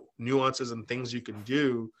nuances and things you can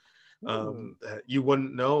do that you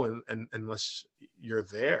wouldn't know unless you're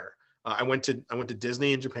there. I went to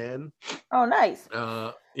Disney in Japan. Oh, nice.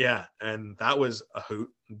 Yeah, and that was a hoot.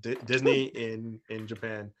 Disney in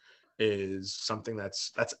Japan is something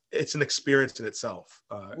it's an experience in itself.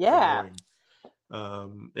 So,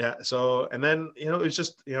 and then it was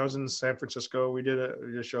just, I was in San Francisco. We did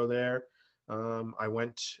a show there. I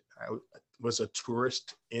was a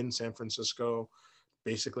tourist in San Francisco,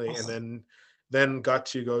 basically, and then got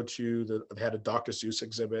to go to they had a Dr. Seuss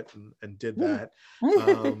exhibit and did that.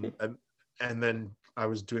 And then I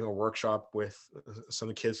was doing a workshop with some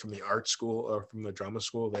of the kids from the art school or from the drama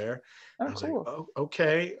school there. I was like, oh,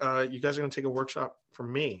 okay, you guys are going to take a workshop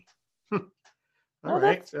from me. All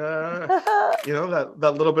right. You know,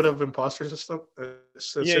 that little bit of imposter system,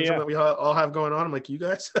 syndrome that we all have going on. I'm like, you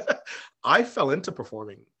guys, I fell into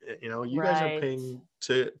performing. You know, you guys are paying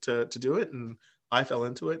to do it, and I fell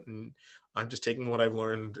into it, and I'm just taking what I've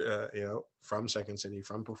learned, you know, from Second City,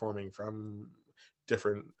 from performing, from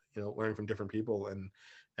different, you know, learning from different people, and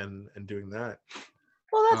doing that.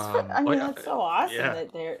 Well, that's so awesome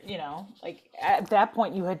that they're, you know, like at that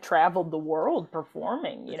point you had traveled the world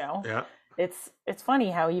performing, you know. Yeah. It's funny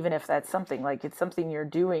how even if that's something like it's something you're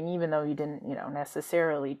doing, even though you didn't, you know,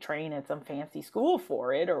 necessarily train at some fancy school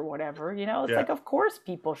for it or whatever, you know, it's like, of course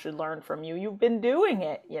people should learn from you. You've been doing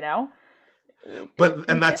it, you know. But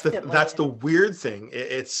and that's the weird thing.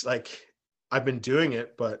 It's like I've been doing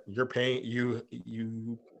it, but you're paying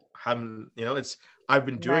you haven't, you know, I've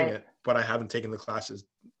been doing it, but I haven't taken the classes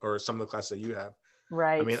or some of the classes that you have.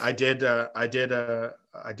 Right. I mean, I did a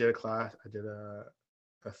class. I did a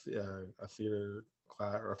theater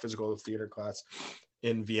class or a physical theater class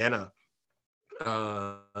in Vienna,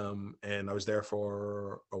 and I was there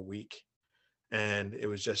for a week, and it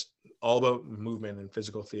was just all about movement and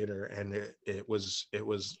physical theater, and it was a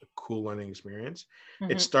cool learning experience.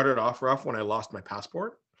 Mm-hmm. It started off rough when I lost my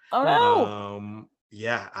passport. Oh no.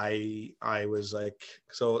 Yeah, I was like,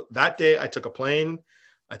 so that day I took a plane,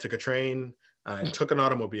 I took a train, I took an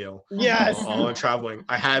automobile. Yes. All in traveling.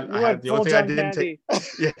 I had the only thing I didn't take.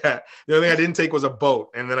 Yeah, the only thing I didn't take was a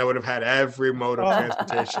boat, and then I would have had every mode of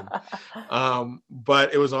transportation.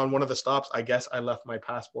 But it was on one of the stops. I guess I left my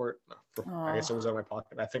passport. I guess it was in my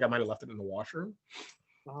pocket. I think I might have left it in the washroom.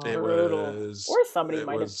 Or somebody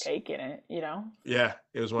might have taken it. You know. Yeah,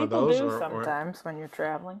 it was one People of those. Do sometimes when you're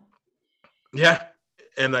traveling. Yeah,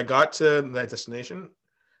 and I got to that destination.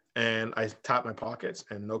 And I tapped my pockets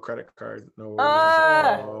and no credit card, no.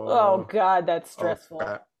 Oh God, that's stressful.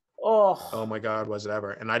 Oh my God, was it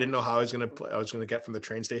ever? And I didn't know how I was gonna get from the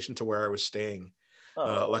train station to where I was staying.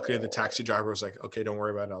 Luckily, the taxi driver was like, "Okay, don't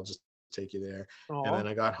worry about it. I'll just take you there." And then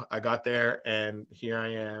I got there, and here I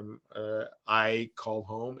am. I called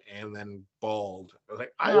home and then bawled. I was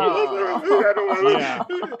like, I don't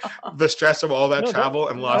want the stress of all that travel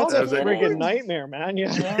and lost. That's a freaking nightmare, man.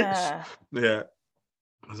 Yeah. Yeah.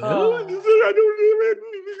 I was like, I don't even.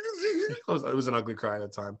 It was an ugly cry at the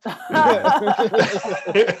time.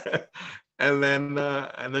 and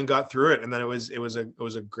then got through it, and then it was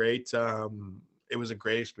a great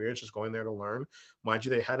experience just going there to learn. Mind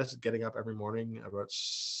you, they had us getting up every morning about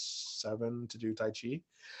 7 to do Tai Chi.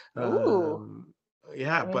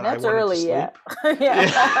 Yeah, but that's I wanted early, to sleep.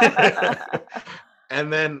 Yeah.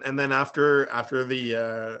 and then after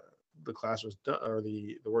the class was done, or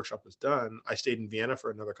the workshop was done, I stayed in Vienna for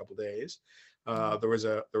another couple of days. There was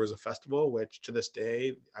a festival which to this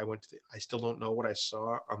day I went to. I still don't know what I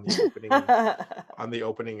saw on the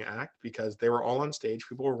opening act, because they were all on stage.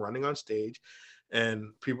 People were running on stage,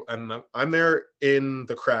 and I'm there in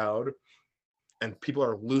the crowd, and people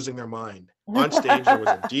are losing their mind. On stage there was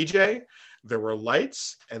a DJ, there were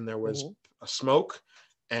lights, and there was a smoke,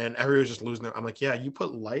 and everyone was just losing their. I'm like, yeah, you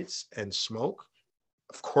put lights and smoke,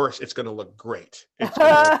 of course it's going to look great. It's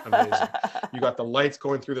going to look amazing. You got the lights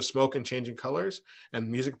going through the smoke and changing colors, and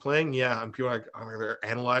music playing. Yeah, and people are like, they're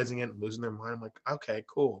analyzing it and losing their mind. I'm like, okay,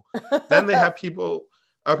 cool. Then they have people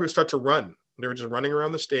start to run. They were just running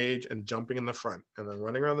around the stage and jumping in the front, and then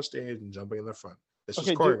running around the stage and jumping in the front. This is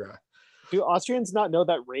choreographed. Do Austrians not know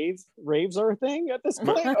that raves are a thing at this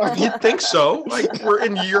point? You'd think so. Like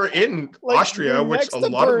you're in like, Austria, which a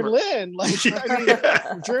lot Berlin,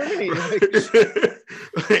 of Germany.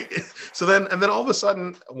 So then all of a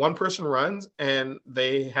sudden, one person runs and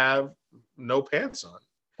they have no pants on.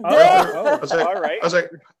 I was like,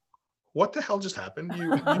 what the hell just happened?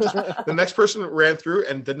 The next person ran through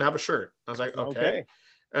and didn't have a shirt. I was like, okay.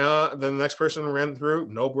 Then the next person ran through,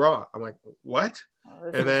 no bra. I'm like, what?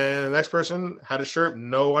 And then the next person had a shirt,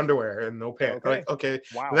 no underwear, and no pants. I'm like, okay.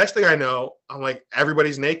 Wow. The next thing I know, I'm like,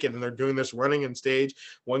 everybody's naked, and they're doing this running on stage.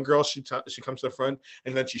 One girl, she comes to the front,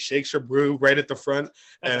 and then she shakes her boob right at the front,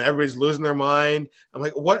 and everybody's losing their mind. I'm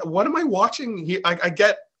like, what am I watching here? I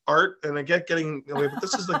get art, and I get getting, but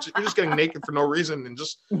this is like, you're just getting naked for no reason, and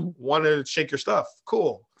just want to shake your stuff.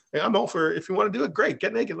 Cool. I'm all for, if you want to do it, great,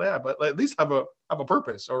 get naked, yeah, but at least have a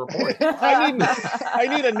purpose or a point. I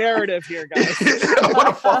need a narrative here, guys. I want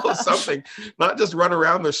to follow something, not just run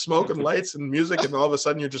around. There's smoke and lights and music, and all of a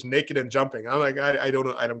sudden you're just naked and jumping. I'm like, I don't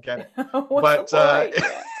know, I don't get it. But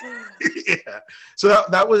yeah. So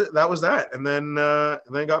that was that, and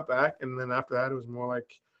then got back, and then after that it was more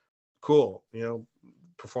like, cool,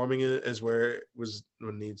 performing is where it was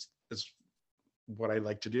is what I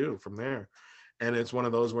like to do from there. And it's one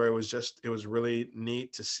of those where it was really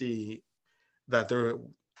neat to see that there,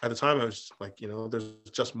 at the time I was like, there's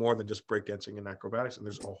just more than just breakdancing and acrobatics, and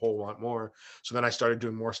there's a whole lot more. So then I started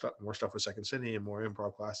doing more stuff with Second City and more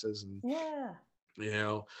improv classes, and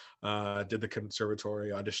did the conservatory,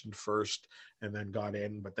 auditioned first, and then got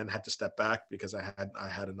in, but then had to step back because I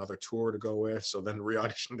had another tour to go with. So then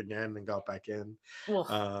re-auditioned again and got back in. What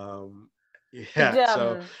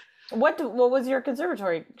was your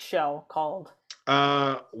conservatory show called?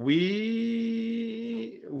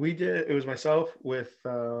 We did, it was myself with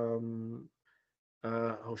Ophira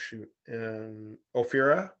and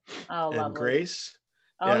Grace.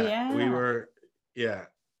 We were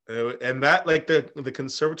and that, like, the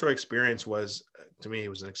conservatory experience was, to me, it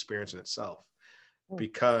was an experience in itself,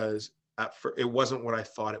 because it wasn't what I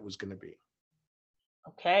thought it was going to be.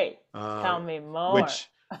 Okay, tell me more.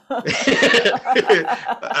 I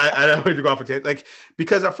don't want to go off a like,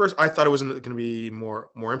 because at first I thought it wasn't going to be more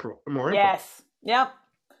improv. Yes. Yep.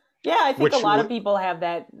 Yeah, I think a lot of people have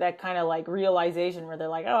that kind of like realization where they're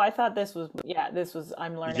like, oh, I thought this was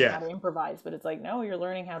I'm learning how to improvise, but it's like, no, you're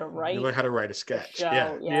learning how to write. You learn how to write a sketch.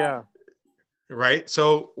 Yeah. Right.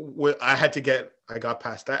 So I got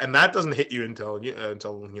past that, and that doesn't hit you until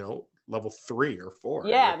level 3 or 4.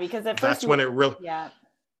 Yeah, because at first that's when it really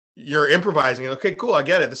you're improvising. Okay, cool, I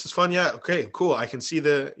get it. This is fun. Yeah, okay, cool. I can see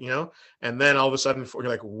and then all of a sudden you're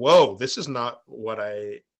like, whoa, this is not what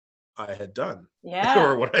I had done. Yeah.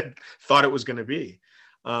 Or what I thought it was going to be.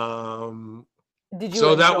 Did you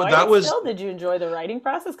Did you enjoy the writing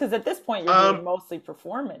process? Because at this point you're doing mostly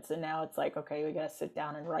performance, and now it's like, okay, we got to sit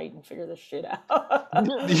down and write and figure this shit out.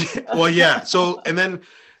 Well, yeah. So, and then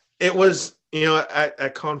it was,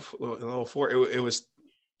 at Conf level 4, it was,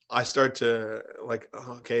 I started to like,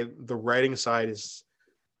 okay, the writing side is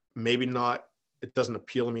maybe not, it doesn't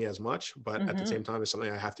appeal to me as much, but at the same time, it's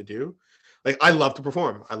something I have to do. Like, I love to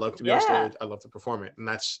perform. I love to be on stage. I love to perform it. And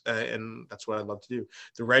that's what I love to do.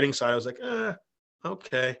 The writing side, I was like,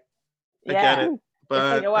 okay, I get it.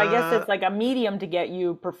 But I guess it's like a medium to get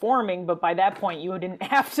you performing, but by that point you didn't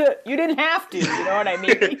have to, you know what I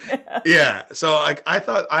mean? Yeah. So I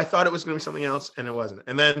thought it was going to be something else, and it wasn't.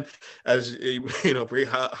 And then, as Brie,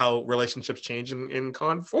 how relationships change in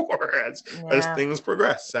Con 4 as things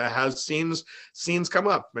progress, how scenes come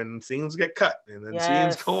up and scenes get cut, and then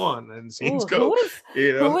scenes go on and scenes go.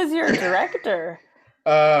 Who was your director?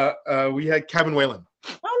 We had Kevin Whalen.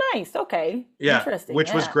 Oh, nice. Okay. Yeah. Interesting.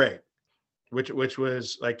 Which was great. Which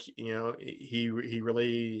was like, he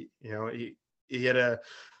really, he had at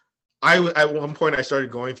one point I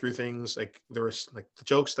started going through things, like there was like the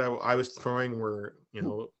jokes that I was throwing were,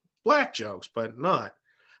 black jokes, but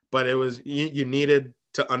it was, you needed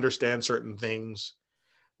to understand certain things,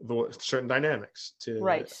 certain dynamics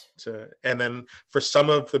and then for some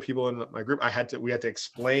of the people in my group, we had to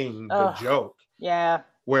explain the joke. Yeah.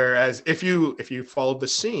 Whereas if you followed the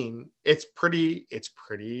scene, it's pretty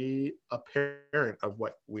apparent of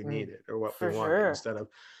what we needed or what we wanted instead of,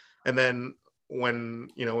 and then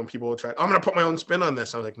when people try, I'm going to put my own spin on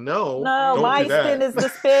this. I was like, no, my spin is the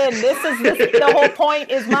spin. This is the whole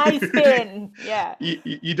point is my spin. Yeah.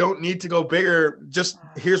 You don't need to go bigger. Just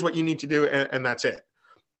here's what you need to do. And that's it.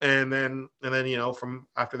 And then, from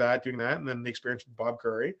after that, doing that, and then the experience with Bob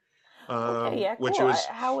Curry. Cool. Which was,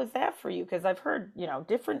 how was that for you? Because I've heard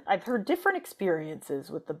different experiences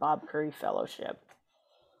with the Bob Curry Fellowship.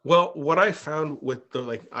 Well, what I found with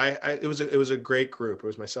it was a great group. It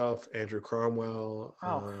was myself, Andrew Cromwell.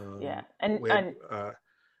 Nick.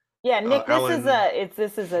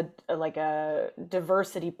 This is a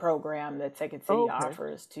diversity program that Second City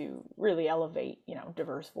offers to really elevate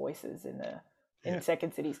diverse voices in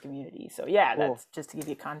Second City's community. So that's just to give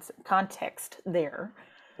you context there.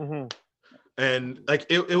 Mm-hmm. And like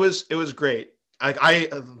it was great. Like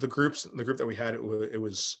the group that we had, it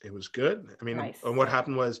was good. I mean, nice. And what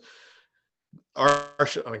happened was our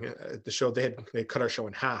show, the show, they cut our show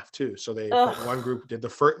in half too. So one group did the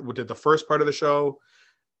first part of the show,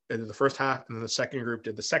 and did the first half, and then the second group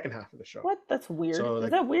did the second half of the show. What? That's weird. So, is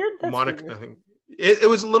that weird? That's Monica, weird. I think it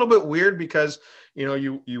was a little bit weird because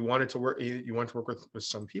you wanted to work with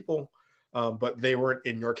some people, but they weren't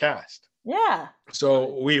in your cast. Yeah.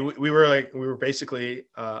 So we were basically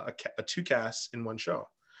a 2 casts in one show.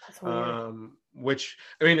 That's weird. Which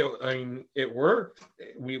I mean it worked.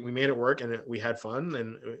 We made it work, and we had fun,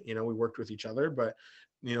 and we worked with each other. But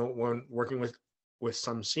when working with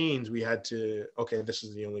some scenes, we had to, okay, this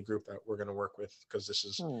is the only group that we're going to work with because this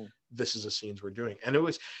is the scenes we're doing. And it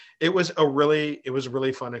was a really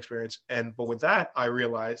fun experience. But with that, I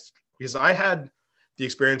realized, because I had the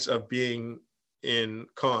experience of being in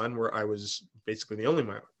con, where I was basically the only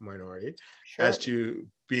minority, as to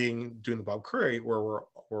doing the Bob Curry, where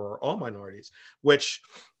we're all minorities, which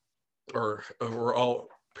or we're all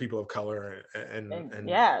people of color,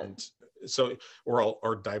 and so we're all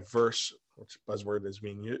are diverse, which buzzword is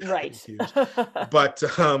being used. Right. But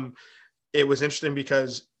it was interesting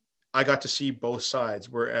because I got to see both sides,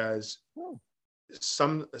 whereas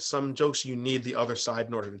some jokes you need the other side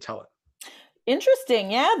in order to tell it.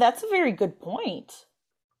 Interesting. Yeah, that's a very good point.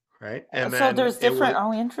 Right. And so there's different.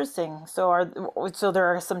 Interesting. So there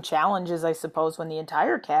are some challenges, I suppose, when the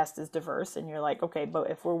entire cast is diverse, and you're like, okay,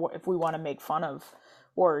 but if we want to make fun of,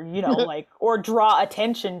 or like, or draw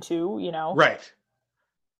attention to, Right.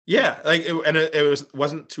 Yeah, like it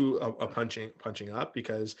wasn't too a punching up,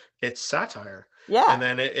 because it's satire. Yeah. And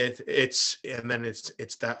then it's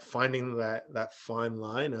that finding that fine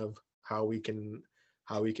line of how we can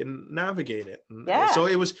navigate it. Yeah. So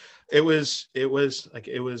it was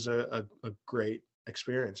a great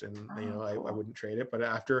experience, and cool. I wouldn't trade it. But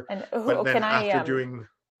after doing,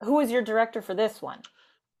 who was your director for this one?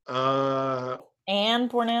 Anne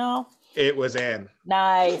Pornell. It was Anne.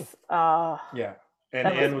 Nice. Yeah. And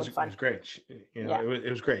Anne was great. It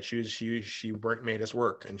was great. She made us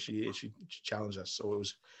work, and she challenged us. So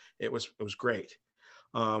it was great.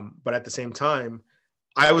 But at the same time,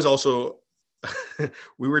 I was also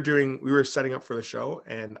we were setting up for the show,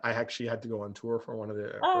 and I actually had to go on tour for for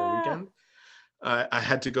a weekend. I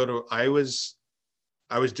had to go to. I was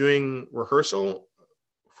doing rehearsal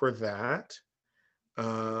for that,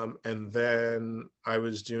 and then I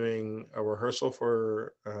was doing a rehearsal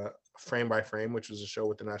for Frame by Frame, which was a show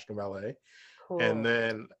with the National Ballet. Cool. And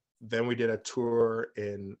then we did a tour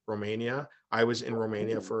in Romania. I was in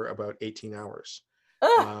Romania for about 18 hours.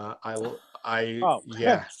 I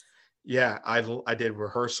did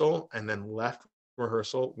rehearsal, and then left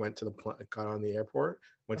rehearsal, got on the airport,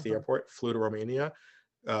 went to the airport, flew to Romania,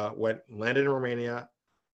 landed in Romania,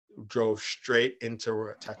 drove straight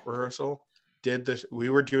into tech rehearsal. We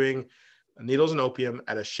were doing Needles and Opium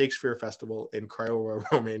at a Shakespeare festival in Craiova,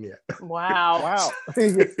 Romania. Wow.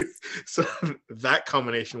 So that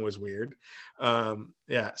combination was weird. So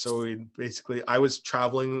I was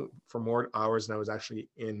traveling for more hours than I was actually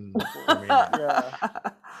in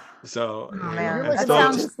Romania. So you're like a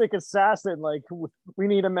narcissistic assassin. Like, we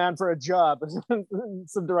need a man for a job.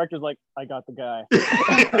 Some director's like, I got the guy.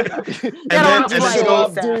 and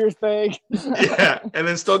then do your thing. Yeah, and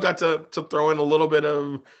then still got to throw in a little bit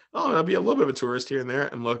of I'll be a little bit of a tourist here and there,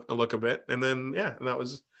 and look a bit, and then and that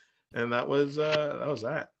was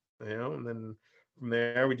that. And then from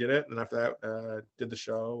there we did it, and after that did the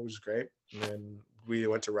show. It was great, and then we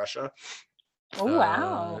went to Russia. Oh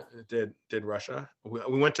wow! Did Russia?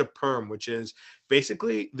 We went to Perm, which is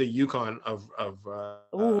basically the Yukon of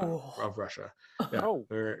Russia. Yeah, oh.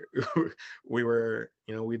 We were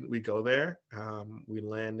we go there. We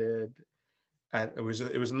landed at it was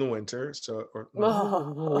in the winter, so.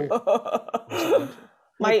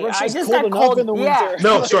 I just got cold in the winter.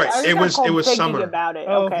 No, sorry, it was summer. About it.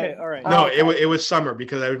 Oh, okay, all right. No, it was summer,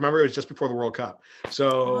 because I remember it was just before the World Cup.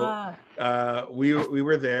 So we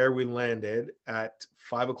were there. We landed at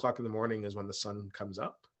 5:00 in the morning is when the sun comes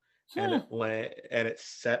up, and it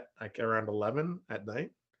set like around 11 at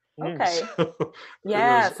night. Okay. So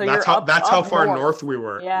so that's how far north we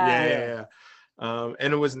were. Yeah.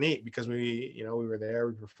 And it was neat because we were there,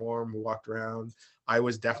 we performed, we walked around. I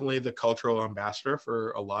was definitely the cultural ambassador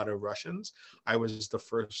for a lot of Russians. I was the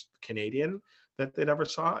first Canadian that they'd ever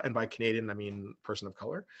saw, and by Canadian I mean person of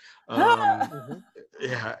color. Yeah,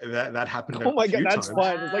 that happened. Oh my god, that's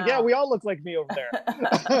fun. It's like, yeah, we all look like me over there.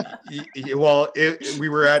 Well, we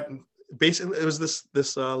were at basically it was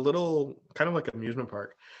this little kind of like amusement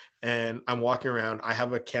park. And I'm walking around. I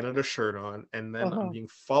have a Canada shirt on, and then I'm being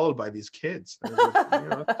followed by these kids.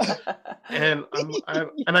 And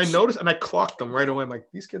I noticed, and I clocked them right away. I'm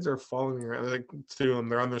like, these kids are following me around. They're like, two of them,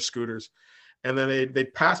 they're on their scooters, and then they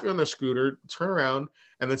pass me on their scooter, turn around,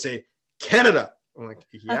 and then say, "Canada." I'm like,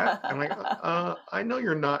 yeah. I'm like, I know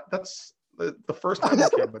you're not. That's the first time I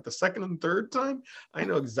can, but the second and third time, I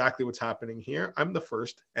know exactly what's happening here. I'm the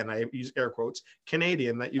first, and I use air quotes,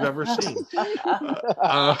 Canadian that you've ever seen.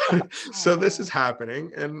 So this is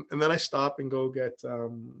happening, and then I stop and go get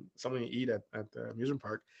something to eat at the amusement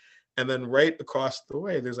park, and then right across the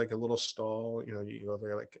way, there's like a little stall. You go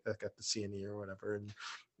there like at the CNE or whatever, and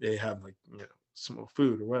they have like some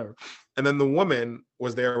food or whatever. And then the woman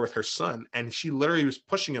was there with her son, and she literally was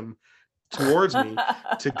pushing him towards me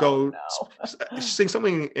to go sing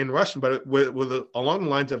something in Russian, but along the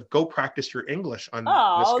lines of go practice your English on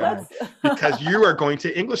this guy because you are going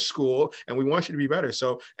to English school and we want you to be better.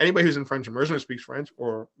 So anybody who's in French immersion speaks French,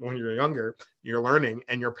 or when you're younger, you're learning,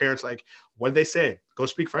 and your parents like, what did they say? Go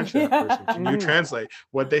speak French to that person. Can you translate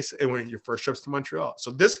what they say when your first trips to Montreal?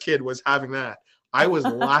 So this kid was having that. I was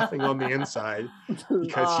laughing on the inside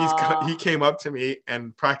because he came up to me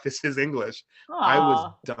and practiced his English. I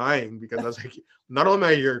was dying because I was like, not only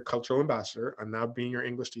am I your cultural ambassador, I'm now being your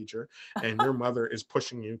English teacher, and your mother is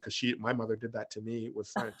pushing you because my mother did that to me with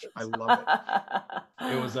French. I love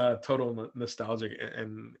it. It was a total nostalgic,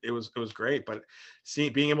 and it was great. But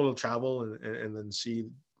being able to travel and then see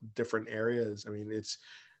different areas, I mean, it's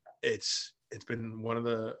been one of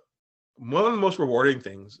the most rewarding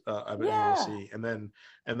things I've been able to see. And then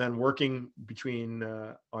working between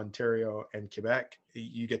Ontario and Quebec,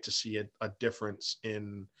 you get to see a difference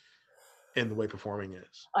in the way performing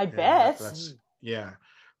is. I bet. That's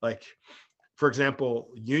like, for example,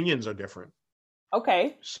 unions are different.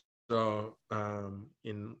 Okay. So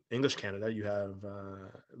in English Canada, you have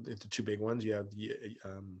the two big ones. You have the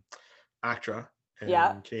ACTRA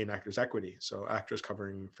and Canadian Actors Equity. So ACTRA is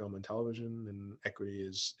covering film and television, and Equity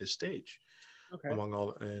is stage, among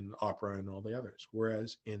all, and opera and all the others.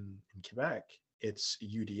 Whereas in Quebec, it's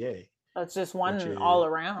UDA. That's just one all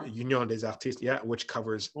around. Union des Artistes, which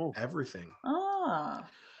covers everything.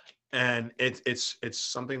 And it's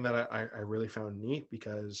something that I really found neat,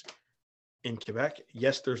 because in Quebec,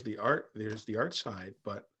 yes, there's the art side,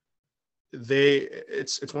 but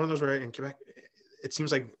it's one of those where in Quebec, it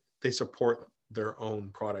seems like they support their own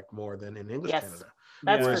product more than in English Canada.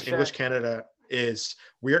 That's Whereas for sure. English Canada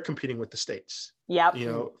we are competing with the States. Yep. You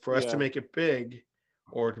know, for us to make it big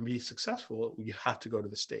or to be successful, you have to go to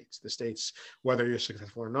the States. The States, whether you're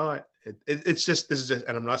successful or not, it's just, this is just,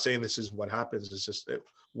 and I'm not saying this is what happens, it's just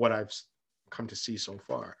what I've come to see so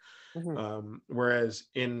far. Whereas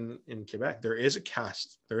in Quebec, there is a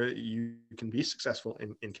caste. You can be successful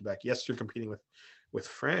in Quebec. Yes, you're competing with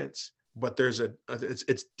France, but there's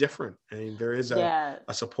it's different. I mean, there is a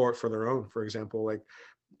support for their own. For example, like,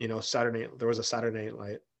 you know, there was a Saturday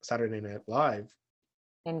Night Live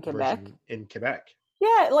in Quebec. In Quebec.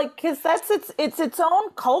 Yeah, like, because it's its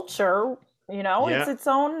own culture, you know, it's its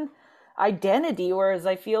own identity. Whereas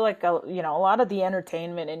I feel like a lot of the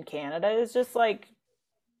entertainment in Canada is just like,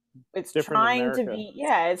 it's trying to be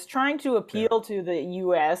it's trying to appeal to the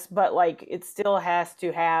US, but like it still has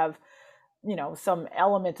to have, you know, some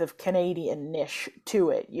element of Canadian niche to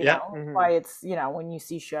it, you know. Why it's, you know, when you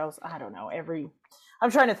see shows, I don't know, I'm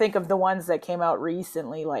trying to think of the ones that came out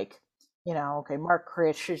recently, like, you know, okay, Mark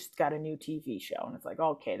Critch has got a new TV show, and it's like,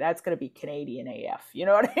 okay, that's going to be Canadian AF, you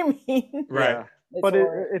know what I mean? Right. But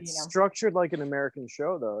it's structured like an American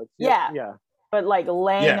show, though. But like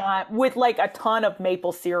laying on with like a ton of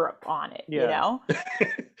maple syrup on it, you know.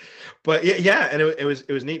 But and it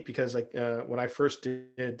was neat because like when I first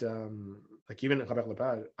did like even Robert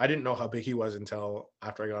Lepage, I didn't know how big he was until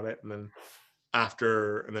after I got it, and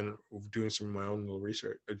then doing some of my own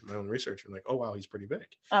research, I'm like, oh wow, he's pretty big.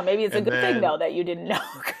 Maybe it's a good thing though that you didn't know.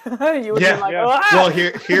 You would be like, well,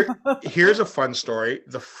 here's a fun story.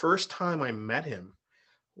 The first time I met him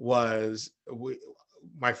was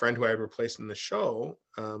my friend who I had replaced in the show.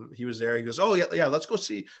 He was there. He goes, oh yeah, let's go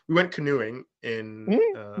see. We went canoeing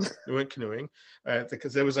because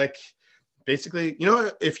it was like, basically, you know,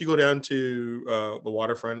 if you go down to the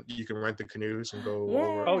waterfront, you can rent the canoes and go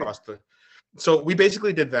over across the. So we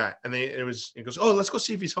basically did that, and he goes, oh, let's go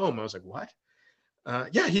see if he's home. I was like, what?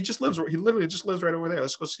 He literally just lives right over there.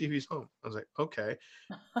 Let's go see if he's home. I was like, okay.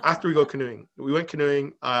 After we went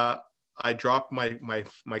canoeing. I dropped my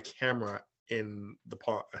camera in the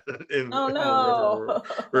pond in the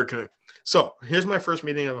river canoeing. So here's my first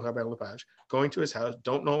meeting of Robert Lepage. Going to his house,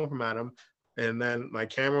 don't know him from Adam, and then my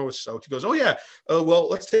camera was soaked. He goes, oh yeah, well,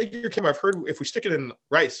 let's take your camera. I've heard if we stick it in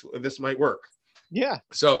rice, this might work. Yeah.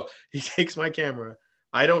 So he takes my camera.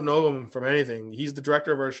 I don't know him from anything. He's the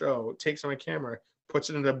director of our show. Takes my camera, puts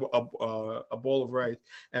it in a bowl of rice,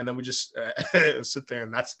 and then we just sit there.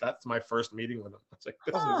 And that's my first meeting with him. It's like,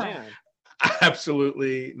 this is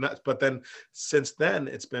absolutely nuts. But then since then,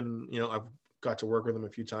 it's been, you know, I've got to work with him a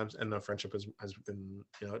few times, and the friendship has been,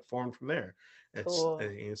 you know, it formed from there.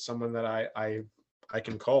 It's someone that I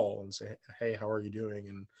can call and say, hey, how are you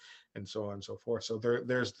doing, and so on and so forth. So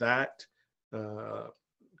there's that.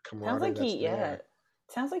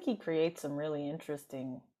 Sounds like he creates some really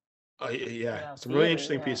interesting some really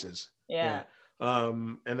interesting pieces. And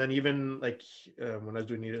then even like when I was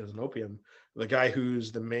doing Needle as an Opium, the guy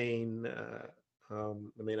who's the main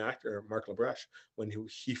the main actor, Marc Labreche, when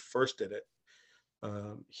he first did it.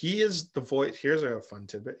 He is the voice. Here's a fun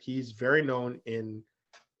tidbit. He's very known in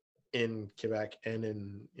Quebec and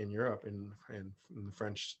in Europe, in the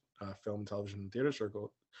French film, television, and theater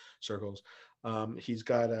circles. He's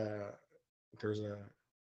got there's a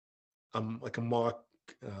like a mock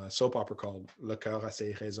soap opera called Le Coeur à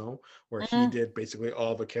ses raisons, where he did basically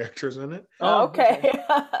all the characters in it. Oh, okay.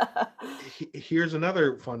 Here's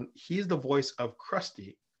another fun. He's the voice of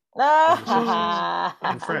Krusty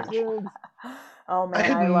in French. Oh man, I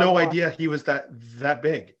had no idea he was that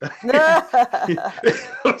big.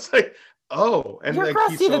 I was like, oh, and you're like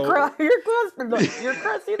Krusty the Crowd. You're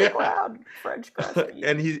Krusty the Crowd, French Krusty.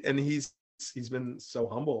 And he's been so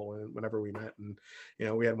humble whenever we met, and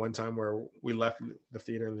we had one time where we left the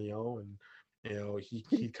theater in Lyon, and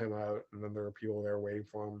he'd come out, and then there were people there waiting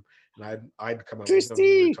for him, and I'd come out with him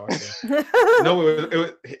and talk to him. No,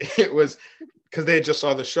 it was because they had just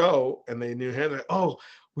saw the show and they knew him. Like, oh,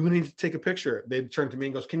 we need to take a picture. They'd turn to me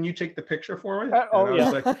and goes, "Can you take the picture for me?" I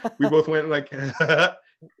was like, we both went like,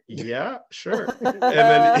 yeah, sure. And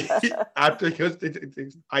then after he goes,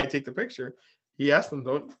 I take the picture. He asked them,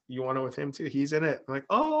 "Don't you want it with him too? He's in it." I'm like,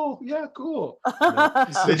 "Oh yeah, cool."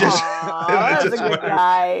 They just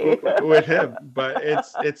guy with him, but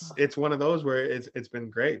it's one of those where it's been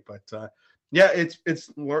great. But yeah, it's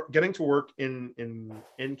getting to work in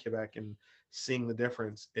Quebec and seeing the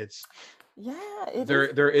difference.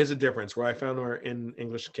 There is a difference where I found where in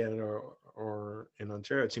English Canada or in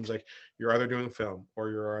Ontario, it seems like you're either doing film or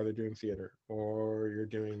you're either doing theater or you're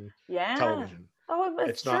doing television. Oh,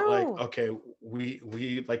 it's not like, okay,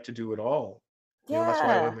 we like to do it all. That's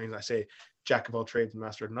why when I say jack of all trades and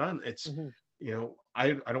master of none, it's I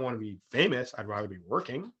don't want to be famous. I'd rather be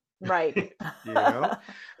working. Right. Yeah,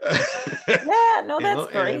 no,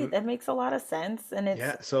 that's great. That makes a lot of sense. And it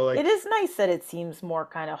is nice that it seems more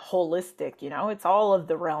kind of holistic, it's all of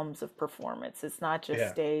the realms of performance. It's not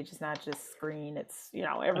just stage, it's not just screen, it's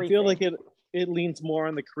everything. I feel like it leans more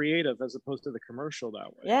on the creative as opposed to the commercial that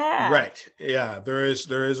way. Yeah. Right. Yeah. There is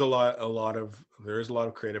a lot of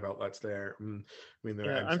creative outlets there. I'm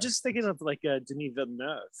just thinking of like Denis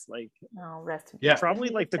Villeneuve, like probably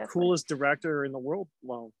like the coolest director in the world.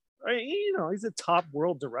 Well, he's a top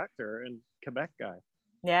world director and Quebec guy.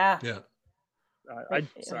 Yeah. Yeah.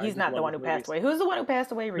 He's not the one who passed away. Who's the one who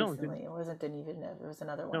passed away recently? It wasn't Denis Villeneuve. It was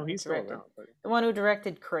another one. No, he's still around. The one who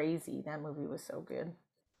directed Crazy. That movie was so good.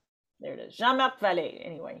 There it is. Jean-Marc Vallée.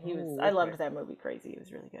 Anyway, I loved that movie, Crazy. It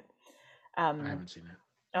was really good. I haven't seen it.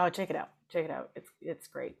 Oh, check it out. It's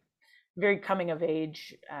great. Very coming of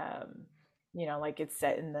age. Like it's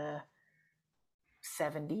set in the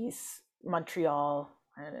 70s Montreal,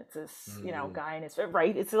 and it's this guy and his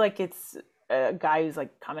right. It's like it's a guy who's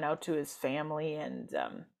like coming out to his family, and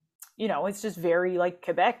it's just very like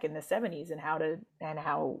Quebec in the 70s and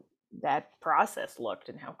how that process looked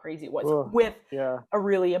and how crazy it was with a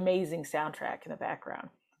really amazing soundtrack in the background.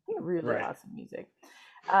 Really awesome music.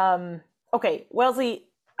 Okay, Wellesley,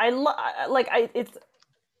 I love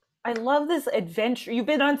this adventure. You've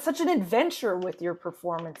been on such an adventure with your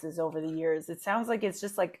performances over the years. It sounds like it's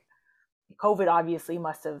just like COVID obviously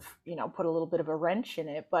must have, put a little bit of a wrench in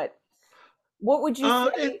it, but what would you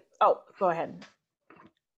say? Go ahead.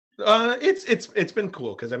 It's been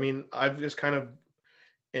cool because I've just kind of,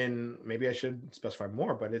 and maybe I should specify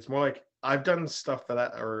more, but it's more like I've done stuff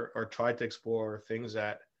that or tried to explore things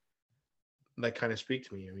that kind of speak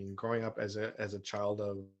to me. Growing up as a child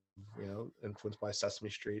of influenced by Sesame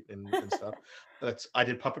Street and stuff. I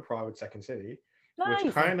did puppet prov at Second City, nice.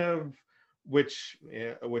 which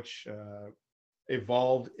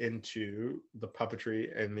evolved into the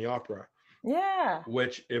puppetry and the opera. Yeah.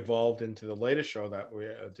 Which evolved into the latest show that we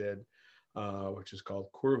did, which is called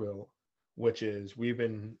Courville, which is we've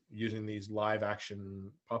been using these live action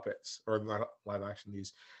puppets, or not live action,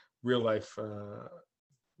 these real life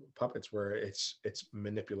puppets where it's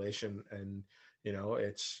manipulation and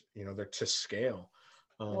they're to scale.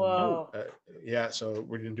 Whoa. So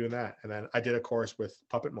we've been doing that, and then I did a course with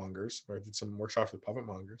puppet mongers, or I did some workshops with puppet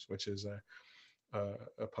mongers, which is a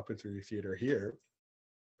puppetry theater here,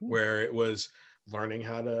 where it was learning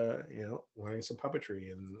how to learning some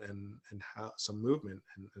puppetry and how some movement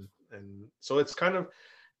and so it's kind of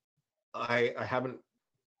I haven't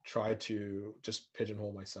tried to just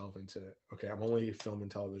pigeonhole myself into I'm only film and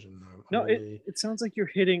television now. It sounds like you're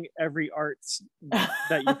hitting every arts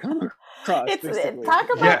that you come cross. Talk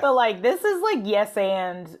about the like. This is like yes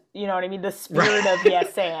and, you know what I mean. The spirit of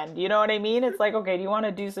yes and, you know what I mean. It's like, okay, do you want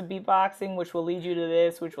to do some beatboxing, which will lead you to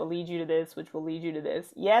this, which will lead you to this, which will lead you to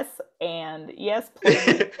this? Yes and yes,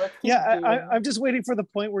 please. I'm just waiting for the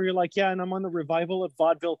point where you're like, yeah, and I'm on the revival of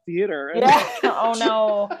vaudeville theater. Yeah. Oh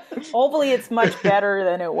no. Hopefully, it's much better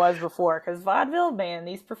than it was before. Because vaudeville, man,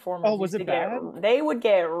 these performers they would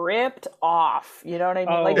get ripped off. You know what I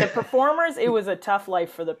mean? Like the performers, it was a tough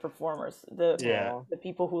life for the performers. The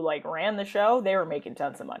people who like ran the show, they were making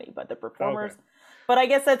tons of money, but the performers. Okay. But I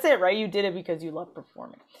guess that's it, right? You did it because you love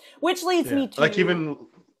performing, which leads me to like even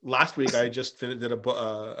last week I just did a book.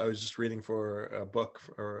 I was just reading for a book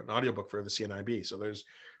or an audiobook for the CNIB. So there's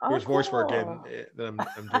voice work in that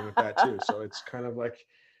I'm doing with that too. So it's kind of like.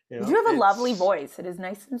 You know, have a lovely voice. It is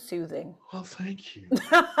nice and soothing. Well, thank you.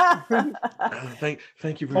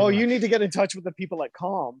 Thank you very much. You need to get in touch with the people at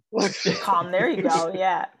Calm. Calm, there you go.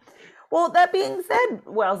 Yeah. Well, that being said,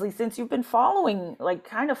 Wellesley, since you've been following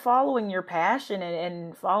your passion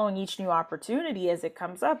and following each new opportunity as it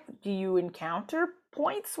comes up, do you encounter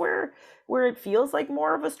points where it feels like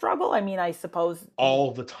more of a struggle? I mean, I suppose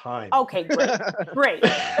all the time. Okay, great.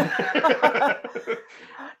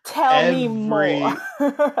 Tell me more.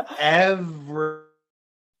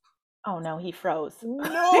 Oh no, he froze.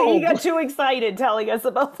 No, he got too excited telling us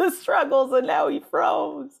about the struggles, and now he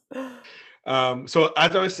froze. So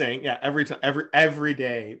as I was saying, every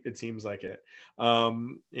day it seems like it.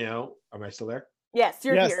 You know, am I still there? Yes,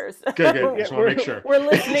 you're here. Good. Just want to make sure. We're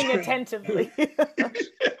listening attentively.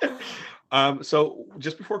 So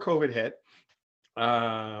just before COVID hit,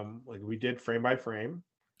 like we did frame by frame,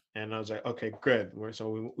 and I was like, okay, good.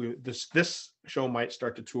 So this show might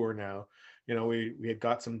start to tour now. You know, we had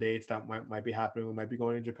got some dates that might be happening. We might be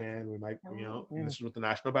going to Japan. We might, you know, and this is with the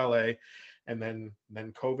National Ballet, and then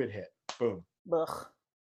COVID hit. Boom. Ugh.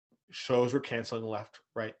 Shows were canceling left,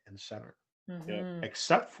 right, and center,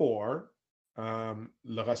 except for Le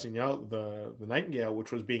Rossignol, the Nightingale,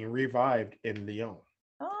 which was being revived in Lyon.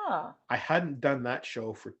 I hadn't done that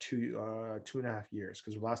show for 2.5 years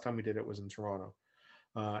because the last time we did it was in Toronto,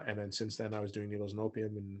 and then since then I was doing Needles and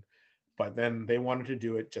Opium, but then they wanted to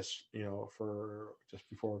do it just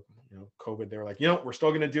before COVID. They were like, we're still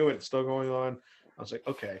going to do it. It's still going on. I was like,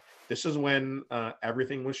 okay, this is when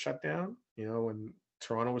everything was shut down. You know, when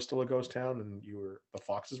Toronto was still a ghost town and the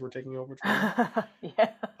Foxes were taking over Toronto.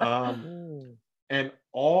 And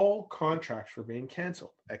all contracts were being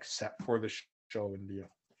canceled except for the show in Lyon.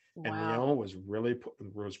 Wow. And Lyon was really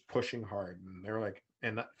pushing hard, and they were like,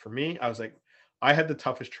 and for me, I was like, I had the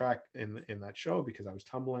toughest track in that show because I was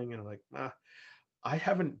tumbling, and I'm like, I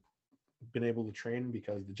haven't been able to train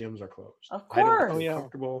because the gyms are closed. Of course, I don't feel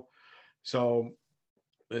comfortable. So,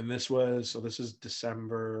 and this is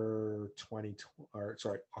December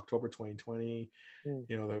October 2020. You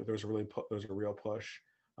know, there was a real push.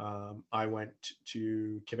 I went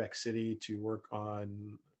to Quebec City to work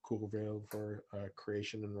on Courville for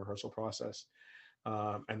creation and rehearsal process.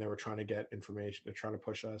 And they were trying to get information. They're trying to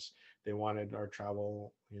push us. They wanted our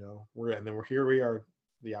travel, we're here. We are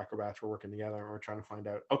the acrobats. We're working together, and we're trying to find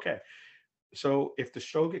out. Okay, so if the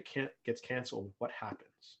show gets canceled, what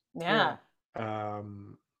happens? Yeah.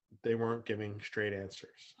 They weren't giving straight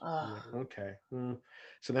answers. Like, okay.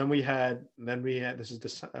 So then we had then we had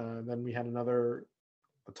another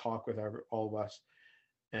talk with all of us,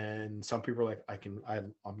 and some people were like,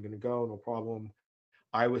 I'm gonna go, no problem.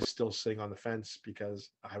 I was still sitting on the fence because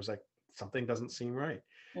I was like, something doesn't seem right.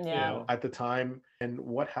 Yeah. At the time. And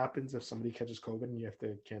what happens if somebody catches COVID and you have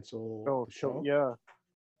to cancel the show? Yeah.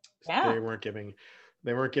 They weren't giving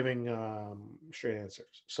straight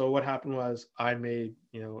answers. So what happened was I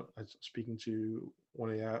was speaking to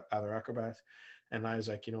one of the other acrobats, and I was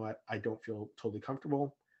like, you know what? I don't feel totally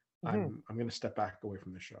comfortable. I'm going to step back away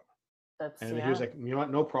from the show. He was like, you know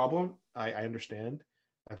what? No problem. I understand.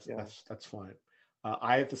 That's fine.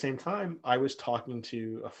 At the same time, I was talking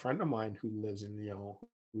to a friend of mine who lives in Lyon,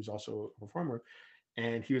 who's also a performer,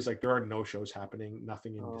 and he was like, there are no shows happening,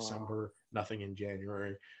 nothing in December, nothing in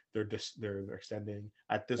January. They're extending.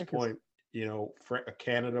 At this point,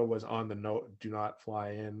 Canada was on the do not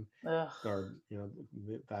fly in, or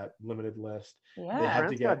that limited list. Yeah,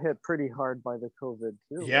 France got hit pretty hard by the COVID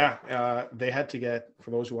too. Yeah, they had to get,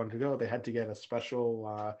 for those who wanted to go, they had to get a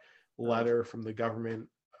special letter from the government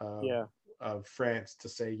of France to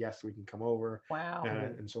say, yes, we can come over. Wow.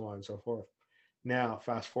 And so on and so forth. Now,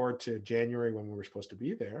 fast forward to January when we were supposed to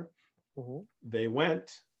be there. They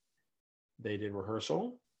went, they did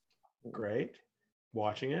rehearsal. Great.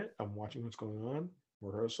 Watching it. I'm watching what's going on.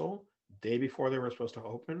 Rehearsal. Day before they were supposed to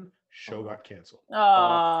open, show got canceled.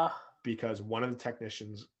 because one of the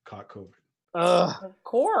technicians caught COVID. Of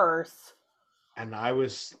course. And I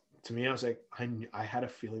was like, I had a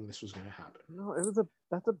feeling this was going to happen. No,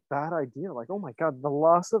 that's a bad idea. Like, oh my God, the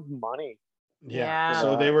loss of money. Yeah.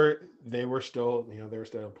 So they were still, they were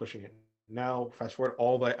still pushing it. Now, fast forward,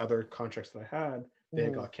 all the other contracts that I had, they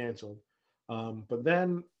got canceled. But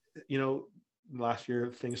then, last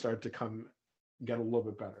year things started to get a little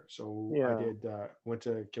bit better. So I went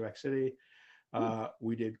to Quebec City.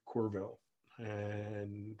 We did Courville,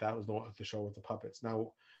 and that was the show with the puppets.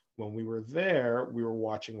 Now, when we were there, we were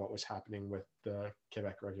watching what was happening with the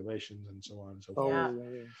Quebec regulations and so on and so forth.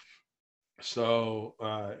 So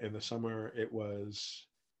in the summer, it was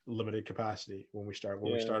limited capacity when we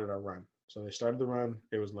started our run. So they started the run,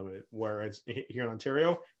 it was limited. Whereas here in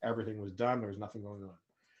Ontario, everything was done. There was nothing going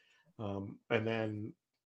on. And then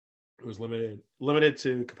it was limited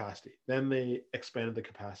to capacity. Then they expanded the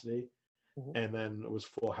capacity, and then it was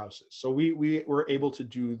full houses. So we were able to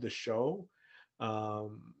do the show,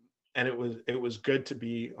 and it was good to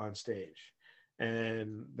be on stage.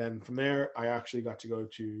 And then from there, I actually got to go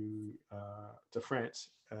to France,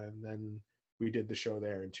 and then we did the show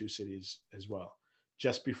there in 2 cities as well,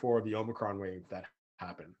 just before the Omicron wave that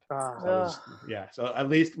happened. So at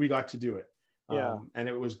least we got to do it. And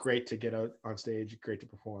it was great to get out on stage, great to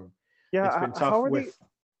perform. It's been tough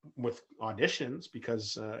with auditions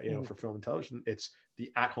because for film and television, it's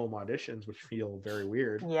the at-home auditions, which feel very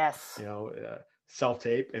weird. Yes.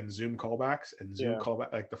 Self-tape and Zoom callbacks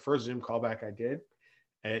callback. Like the first Zoom callback I did,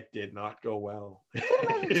 it did not go well. It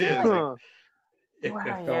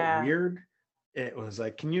felt weird. It was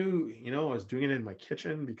like, can you, I was doing it in my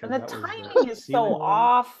kitchen because and the timing is so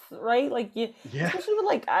off, right? Like especially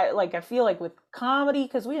with I feel like with comedy,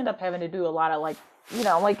 because we end up having to do a lot of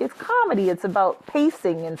it's comedy. It's about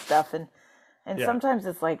pacing and stuff, and sometimes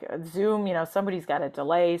it's like a Zoom. Somebody's got a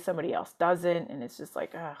delay, somebody else doesn't, and it's just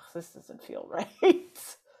like, this doesn't feel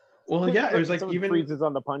right. Well, it was like even freezes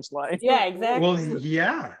on the punchline. Yeah, exactly. Well,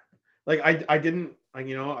 yeah, like I didn't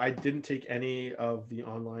take any of the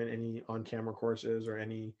any on-camera courses or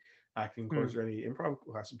any acting courses or any improv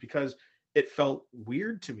classes because it felt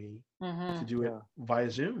weird to me to do it via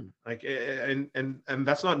Zoom. Like, and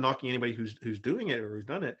that's not knocking anybody who's doing it or who's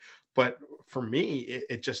done it, but for me,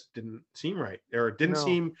 it just didn't seem right, or it didn't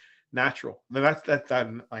seem natural. That's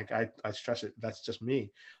like I stress it. That's just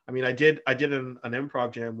me. I mean, I did an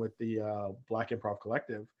improv jam with the Black Improv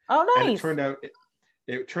Collective. Oh, nice. And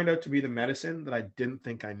it turned out to be the medicine that I didn't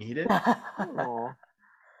think I needed.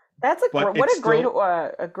 That's a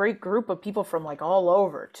great group of people from like all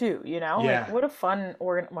over too. Like what a fun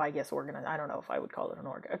I don't know if I would call it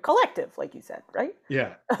a collective, like you said, right?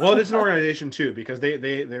 Yeah. Well, it's an organization too, because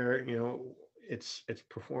they're it's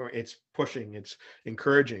pushing, it's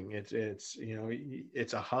encouraging,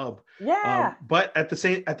 it's a hub. Yeah. But at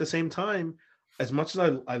the same time, as much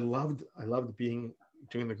as I loved doing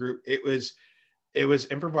the group, it was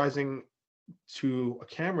improvising to a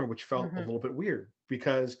camera, which felt a little bit weird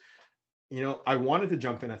because I wanted to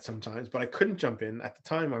jump in at some times, but I couldn't jump in at the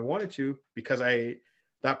time I wanted to because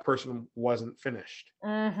that person wasn't finished.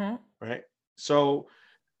 Right. So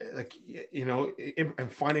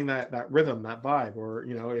and finding that rhythm, that vibe, or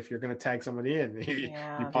if you're going to tag somebody in, you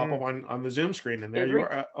pop up on the Zoom screen and there you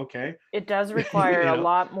are. Okay. It does require a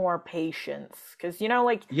lot more patience because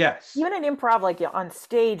yes, even in improv, like on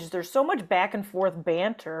stage, there's so much back and forth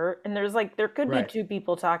banter, and there could be 2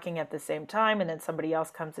 people talking at the same time, and then somebody else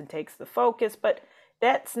comes and takes the focus, but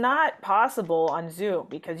that's not possible on Zoom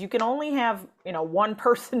because you can only have, one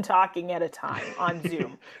person talking at a time on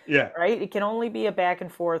Zoom. Right? It can only be a back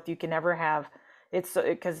and forth. You can never have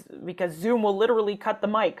because Zoom will literally cut the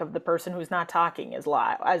mic of the person who's not talking as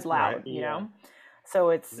loud, right. So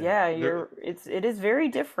it's it is very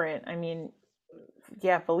different. I mean,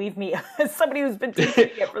 believe me, as somebody who's been teaching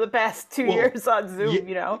it for the past 2 years on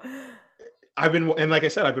Zoom, I've been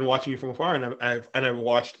watching you from afar, and I've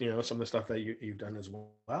watched some of the stuff that you've done as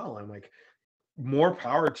well. I'm like, more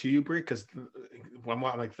power to you, Brie, because I'm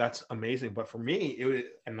like, that's amazing. But for me,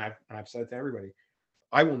 and I've said it to everybody,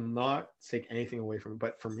 I will not take anything away from it.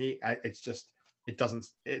 But for me,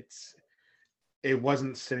 it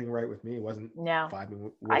wasn't sitting right with me. It wasn't vibing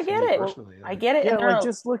with I get me it personally. I get it. Yeah, like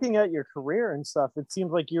just looking at your career and stuff, it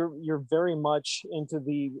seems like you're very much into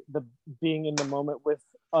the being in the moment with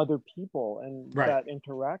other people and that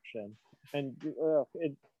interaction, and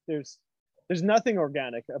there's nothing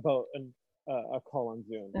organic about a call on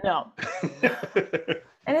Zoom. No.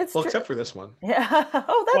 And it's except for this one. Yeah.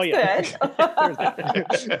 Oh, that's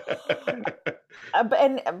good.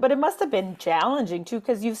 But it must have been challenging too,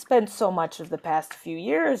 because you've spent so much of the past few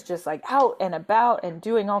years just like out and about and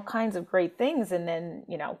doing all kinds of great things, and then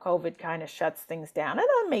COVID kind of shuts things down, and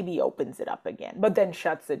then maybe opens it up again, but then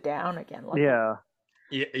shuts it down again. Yeah.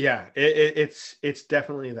 It's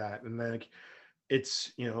definitely that, and then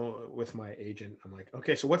it's with my agent, I'm like,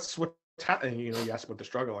 okay, so what's happening? You ask about the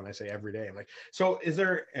struggle, and I say every day. I'm like, so is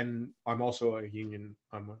there? And I'm also a union.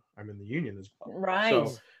 I'm in the union as well, right?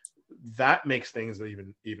 So that makes things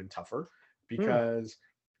even tougher because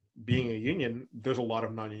being a union, there's a lot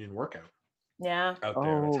of non-union work out there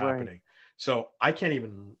that's happening. So I don't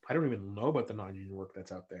even know about the non-union work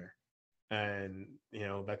that's out there. And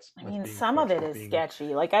that's some of it is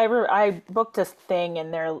sketchy. Like I booked a thing,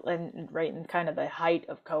 and they're right in kind of the height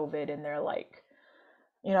of COVID, and they're like,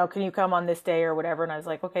 can you come on this day or whatever? And I was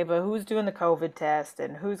like, okay, but who's doing the COVID test,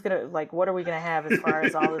 and who's gonna, like, what are we gonna have as far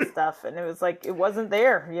as all this stuff? And it was like, it wasn't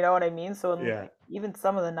there. You know what I mean? So even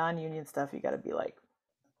some of the non-union stuff, you got to be like,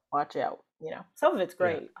 watch out. Some of it's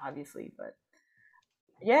great, obviously, but.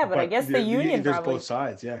 Yeah, but I guess the union there's probably both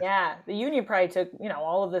sides. Yeah, the union probably took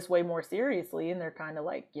all of this way more seriously, and they're kind of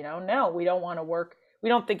like, no, we don't want to work. We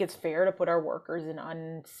don't think it's fair to put our workers in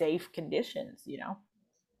unsafe conditions.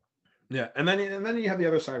 Yeah, and then you have the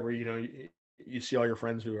other side where you see all your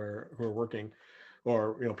friends who are working,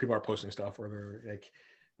 or people are posting stuff where they're like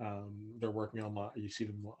they're working on. You see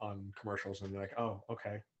them on commercials, and they're like, oh,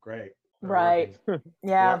 okay, great. Right.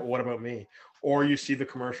 Yeah. What about me? Or you see the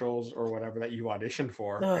commercials or whatever that you auditioned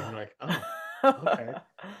for, and you're like, oh, okay.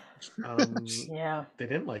 Yeah. They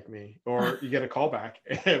didn't like me. Or you get a callback,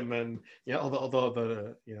 and then the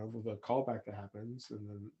callback that happens, and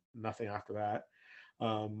then nothing after that.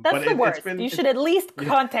 That's the worst. You should at least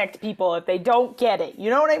contact people if they don't get it.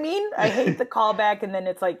 You know what I mean? I hate the callback, and then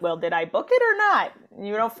it's like, well, did I book it or not?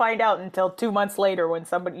 You don't find out until 2 months later when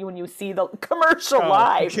you see the commercial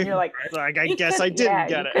live, and you're like, I guess I didn't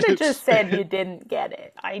get it. You could have just said you didn't get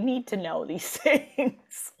it. I need to know these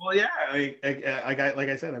things. Well, yeah, like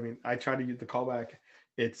I said, I mean, I try to use the callback.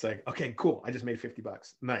 It's like, okay, cool. I just made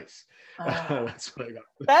 $50. Nice. That's what I got.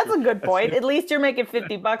 That's a good point. At least you're making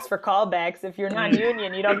 $50 for callbacks. If you're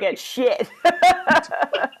non-union, you don't get shit.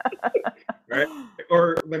 Right?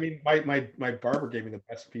 Or I mean, my barber gave me the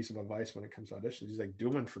best piece of advice when it comes to auditions. He's like, do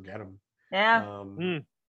them and forget them. Yeah.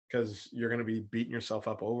 Because you're gonna be beating yourself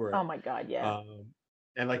up over it. Oh my god, yeah.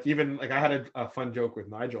 And like even like I had a fun joke with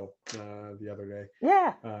Nigel the other day.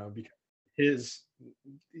 Yeah. Because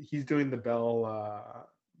he's doing the Bell.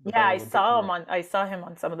 I saw him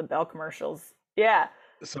on some of the Bell commercials. Yeah.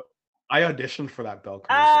 So I auditioned for that Bell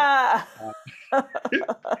commercial.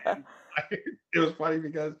 It was funny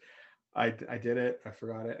because I did it. I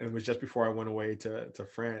forgot it. And it was just before I went away to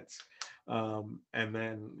France. And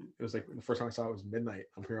then it was like the first time I saw it was midnight.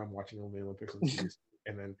 I'm watching the Olympics on TV,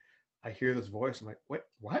 and then I hear this voice. I'm like, wait,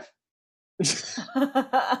 what?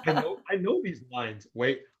 I know these lines.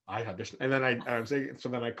 Wait, I auditioned, and then I'm saying. So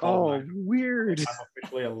then I called. Oh, weird! I'm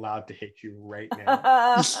officially allowed to hate you right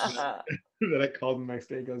now. Then I called him the next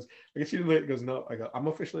day. He goes, I guess you didn't. He goes, no. I go, I'm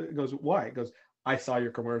officially. He goes, why? He goes, I saw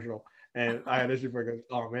your commercial, and I auditioned for it. He goes,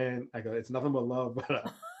 oh man. I go, it's nothing but love, but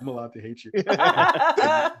I'm allowed to hate you.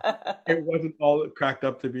 It wasn't all it cracked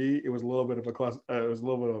up to be. It was a little bit of a class. It was a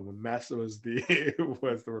little bit of a mess. It was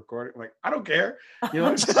the recording. I'm like, I don't care. But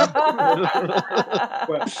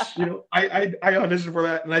I auditioned for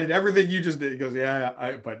that, and I did everything you just did. He goes,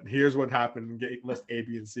 yeah. But here's what happened. List A,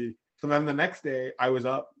 B, and C. So then the next day, I was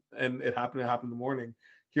up, and it happened in the morning.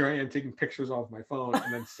 Here I am taking pictures off my phone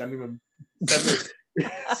and then sending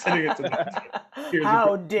it to them.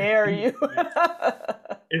 How dare you?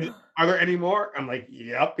 Are there any more? I'm like,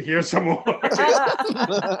 yep, here's some more.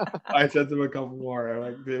 I sent them a couple more. I'm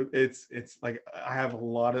like, dude, it's like I have a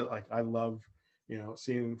lot of like I love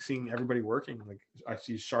seeing everybody working. Like I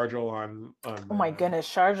see Sharjal on oh my goodness,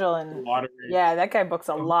 Sharjal and lottery. Yeah, that guy books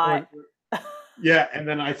a lot. Yeah, and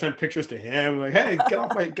then I sent pictures to him like, hey, get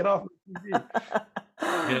off my TV.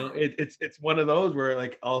 It's one of those where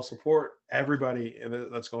like I'll support everybody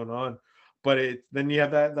that's going on, but then you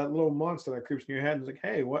have that little monster that creeps in your head and it's like,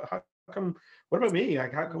 hey, how come? What about me?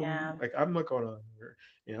 Like how come? Like I'm not going on here,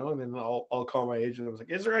 and then I'll call my agent. I was like,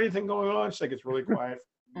 is there anything going on? She's like, it's really quiet.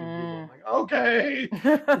 I'm like, okay,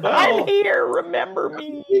 I'm here. Remember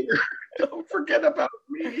me. Don't forget about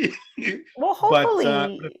me. Well,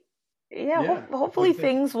 hopefully. Hopefully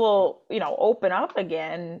things will, open up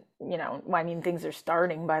again. I mean, things are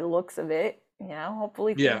starting by the looks of it.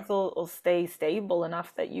 Hopefully things will stay stable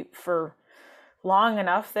enough that for long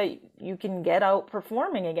enough that you can get out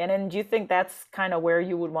performing again. And do you think that's kind of where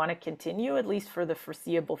you would want to continue, at least for the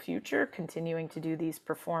foreseeable future, continuing to do these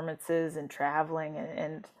performances and traveling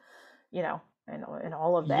and you know, and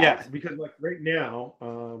all of that? Yeah, because like right now,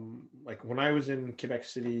 like when I was in Quebec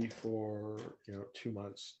City for 2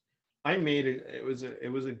 months, I made it. It was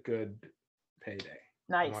a good payday.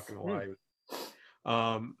 Nice. I'm not gonna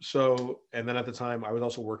lie. So and then at the time I was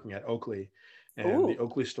also working at Oakley, and the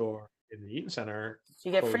Oakley store in the Eaton Center. Do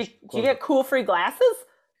you get free? Do you get cool free glasses?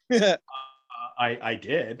 Yeah, I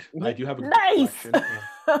did. I do have a nice. Good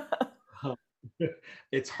collection.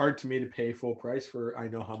 It's hard to me to pay full price for. I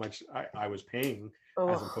know how much I was paying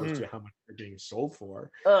as opposed to how much they're being sold for.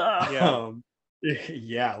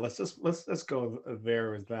 Yeah, let's go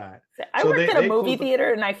there with that. I worked at a movie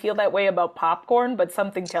theater, and I feel that way about popcorn. But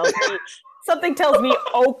something tells me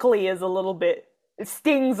Oakley is a little bit. It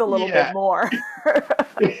stings a little bit more.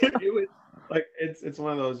 It was like it's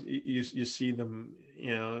one of those you see them,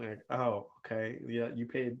 like, oh, okay, yeah, you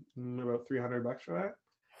paid about $300 for that.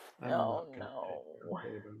 No.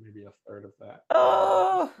 Maybe a third of that.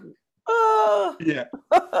 Yeah.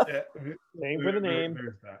 Name for the name.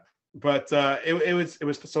 There's that. But it was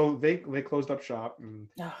so they closed up shop, and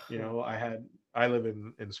I live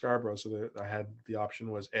in Scarborough, so I had the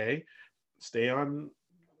option was A, stay on,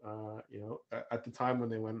 at the time when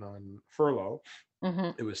they went on furlough,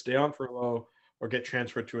 it was stay on furlough or get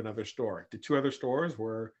transferred to another store. The two other stores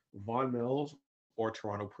were Vaughan Mills or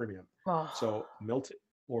Toronto Premium. So Milton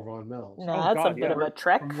or Vaughan Mills. No, that's a bit of a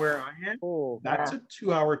trek. From where I am, that's a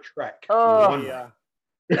 2-hour trek. No,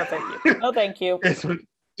 thank you. No, thank you.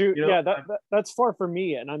 Dude, that's far for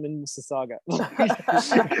me, and I'm in Mississauga.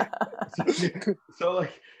 So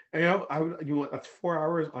like, that's 4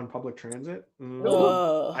 hours on public transit.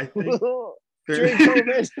 I think during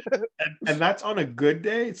COVID, and that's on a good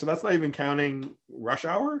day. So that's not even counting rush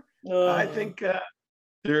hour. I think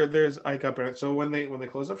there's so when they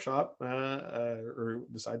close up shop or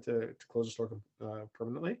decide to close the store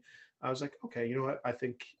permanently, I was like, okay, you know what? I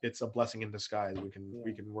think it's a blessing in disguise. We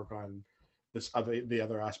can work on the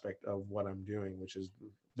other aspect of what I'm doing, which is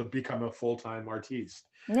to become a full-time artiste.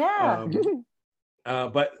 Yeah.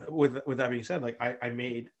 But with that being said, like I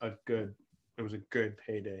made it was a good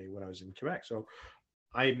payday when I was in Quebec. So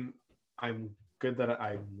I'm good that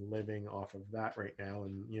I'm living off of that right now,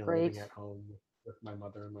 and living at home with my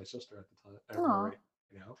mother and my sister at the time. Right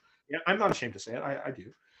now. Yeah, I'm not ashamed to say it. I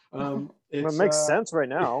do. It makes sense right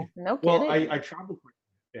now. No kidding. Well, I travel.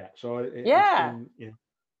 Yeah. So it's been,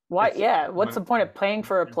 Why? Yeah. What's the point of paying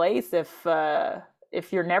for a place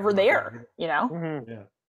if you're never there? Yeah.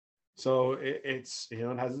 So it's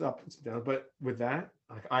it has its ups and downs, but with that,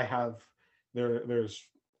 like I have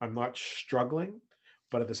I'm not struggling,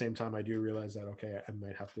 but at the same time I do realize that I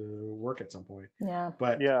might have to work at some point. Yeah.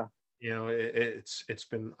 But I've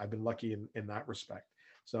been lucky in that respect.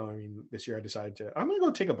 So I mean, this year I decided I'm gonna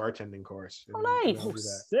go take a bartending course. Nice.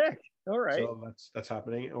 Sick. All right. So that's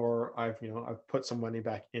happening. Or I've put some money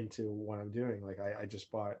back into what I'm doing. Like I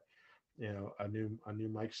just bought a new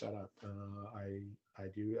mic setup. I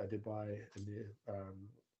did buy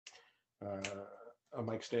a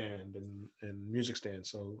mic stand and music stand.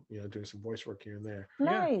 So doing some voice work here and there.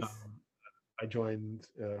 Nice. I joined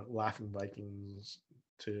Laughing Vikings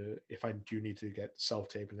if I do need to get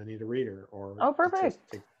self-tape and I need a reader or perfect.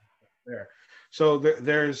 Take there. So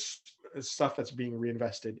there's stuff that's being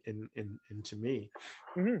reinvested into me.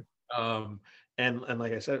 Mm-hmm. And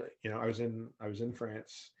like I said, I was in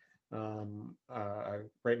France.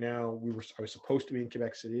 Right now I was supposed to be in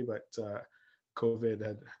Quebec City, but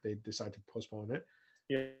COVID they decided to postpone it.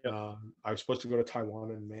 Yeah. I was supposed to go to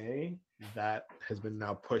Taiwan in May. That has been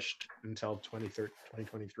now pushed until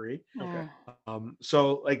 2023. Okay.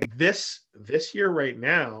 So like this year right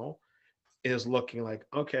now is looking like,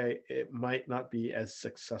 okay, it might not be as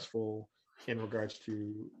successful in regards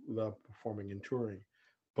to the performing and touring,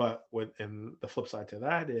 but and the flip side to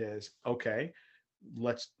that is, okay,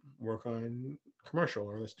 let's work on commercial,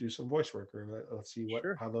 or let's do some voice work, or let's see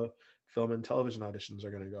how the film and television auditions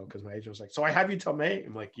are going to go. Because my agent was like, so I have you till May.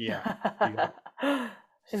 I'm like, yeah.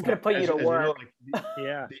 She's going to put you to work.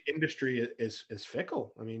 The industry is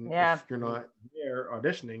fickle. I mean, if you're not there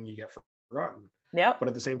auditioning, you get forgotten. Yeah. But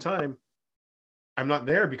at the same time, I'm not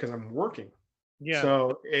there because I'm working. Yeah.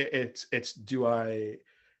 So it's do I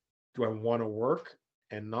want to work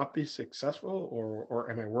and not be successful,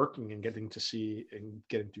 or am I working and getting to see and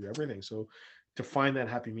getting to do everything? So to find that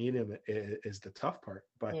happy medium is the tough part.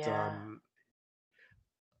 But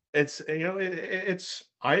it's it's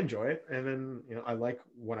I enjoy it, and then I like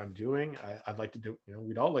what I'm doing. I'd like to do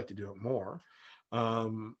we'd all like to do it more.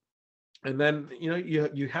 And then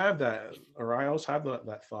you have that, or I also have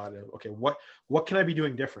that thought of, okay, what can I be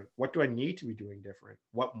doing different? What do I need to be doing different?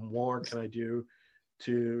 What more can I do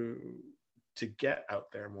to get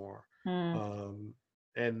out there more?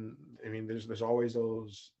 And I mean, there's always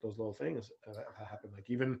those little things that happen. Like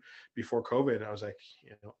even before COVID, I was like,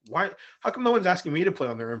 how come no one's asking me to play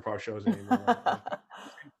on their improv shows anymore?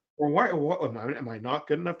 Or what am I not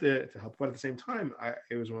good enough to help? But at the same time,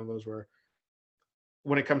 it was one of those where,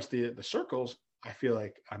 when it comes to the circles, I feel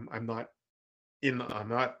like I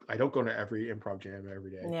don't go to every improv jam every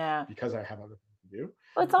day because I have other things to do.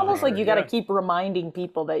 Well, it's almost like you got to keep reminding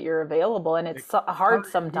people that you're available, and it's hard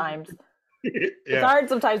sometimes. It's hard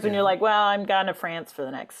sometimes when you're like, well, I'm gone to France for the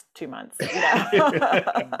next 2 months.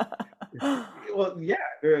 Well, yeah,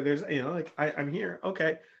 there's like I'm here,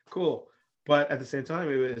 okay, cool, but at the same time,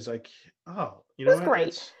 it was like, oh, it was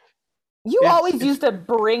great. You always used to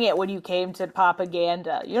bring it when you came to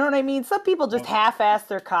propaganda. You know what I mean? Some people just half-ass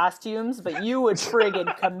their costumes, but you would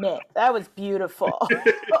friggin' commit. That was beautiful.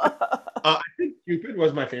 I think Cupid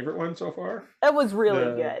was my favorite one so far. That was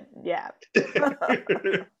really good. Yeah.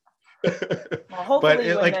 Well,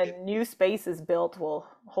 hopefully when the new space is built, we'll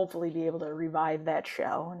hopefully be able to revive that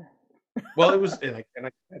show. Well, it was like, and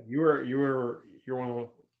I said, you're one of,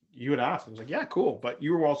 you had asked. I was like, yeah, cool. But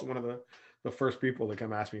you were also one of the first people to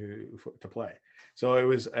come ask me to play. So it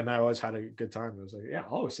was, and I always had a good time. I was like, yeah,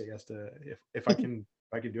 I'll always say yes to, if I can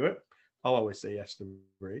do it, I'll always say yes to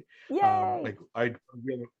Marie. Like I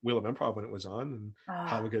Wheel of Improv when it was on, and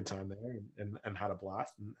have a good time there, and had a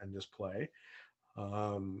blast, and just play.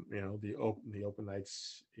 The open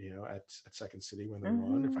nights, at Second City when they're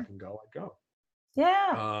on, if I can go, I'd go.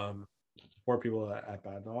 Yeah. Support people at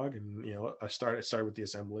Bad Dog, and I started with the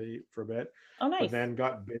Assembly for a bit. Oh, nice. But then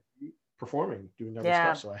got busy performing, doing other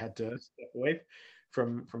stuff, so I had to step away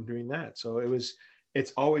from doing that. So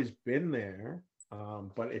it's always been there,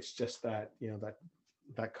 but it's just that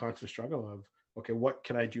that constant struggle of, okay, what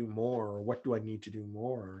can I do more, or what do I need to do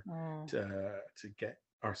more to get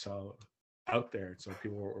ourselves out there so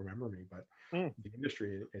people will remember me. But the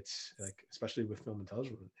industry, it's like, especially with film and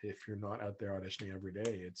television, if you're not out there auditioning every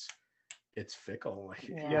day, it's fickle. Like,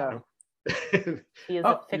 he is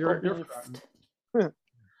a fickle beast.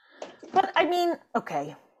 But I mean,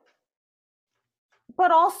 okay.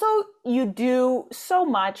 But also, you do so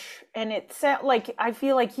much, and it sounds like, I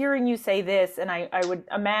feel like hearing you say this, and I would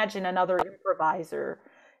imagine another improviser,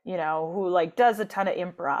 who like does a ton of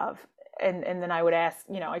improv, and then I would ask,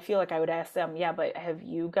 I feel like I would ask them, yeah, but have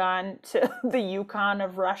you gone to the Yukon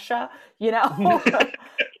of Russia?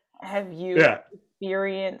 Have you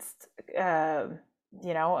experienced, a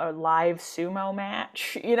live sumo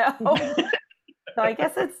match? So I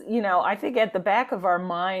guess it's, I think at the back of our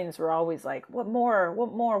minds, we're always like, what more?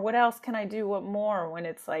 What else can I do? What more? When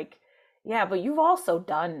it's like, yeah, but you've also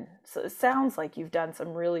done, so it sounds like you've done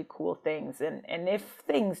some really cool things. And if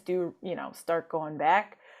things do, start going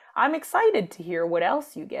back, I'm excited to hear what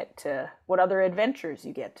else you get to, what other adventures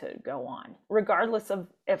you get to go on, regardless of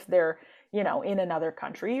if they're, in another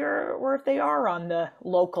country or if they are on the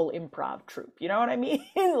local improv troupe. You know what I mean?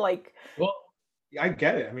 Like, well, I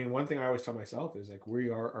get it. I mean, one thing I always tell myself is like, we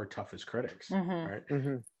are our toughest critics, right?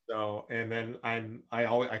 So, and then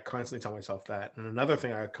I constantly tell myself that. And another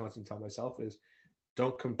thing I constantly tell myself is,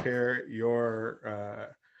 don't compare your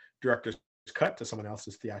director's cut to someone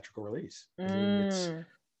else's theatrical release. I mean, it's,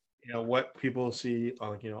 what people see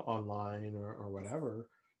on, online or whatever,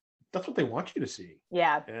 that's what they want you to see.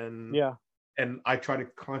 Yeah. And I try to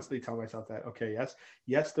constantly tell myself that, okay,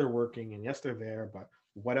 yes, they're working, and yes, they're there, but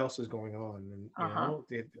what else is going on? And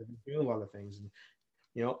they're doing a lot of things, and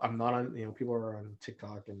I'm not on, people are on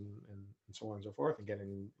TikTok and so on and so forth, and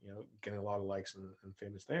getting a lot of likes and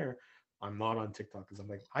famous there. I'm not on TikTok because I'm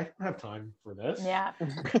like, I don't have time for this. Yeah.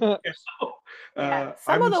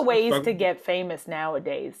 Some of the ways to get famous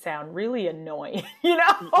nowadays sound really annoying.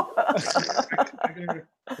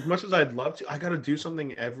 As much as I'd love to, I got to do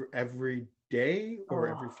something every day or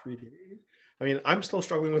every 3 days. I mean, I'm still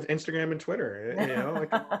struggling with Instagram and Twitter.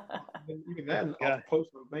 Even then, I'll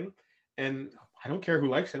post something, and I don't care who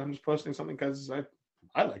likes it. I'm just posting something because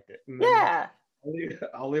I liked it. And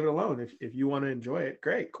I'll leave it alone. If you want to enjoy it,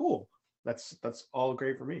 great, cool. That's all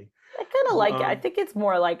great for me. I kind of like it. I think it's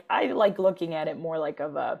more like, I like looking at it more like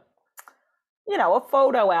of a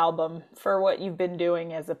photo album for what you've been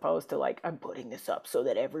doing, as opposed to like, I'm putting this up so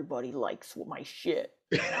that everybody likes my shit.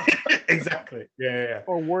 Exactly. Yeah.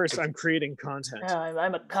 Or worse, I'm creating content.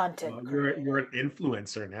 I'm a content. You're an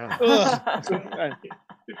influencer now.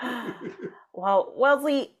 Well,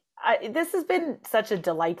 Wellesley, this has been such a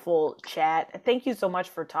delightful chat. Thank you so much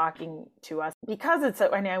for talking to us. because it's so,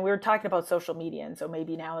 I mean, we were talking about social media, and so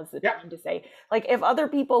maybe now is the time to say, like, if other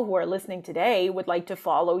people who are listening today would like to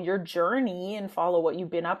follow your journey and follow what you've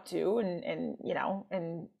been up to, and you know,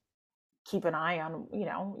 and keep an eye on, you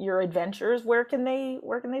know, your adventures, where can they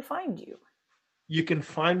find you? You can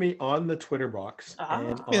find me on the Twitter box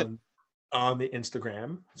and on the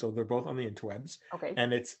Instagram. So they're both on the interwebs. Okay.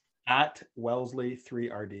 And it's at Wellesley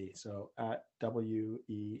 3RD. So at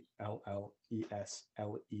WELLESLEY,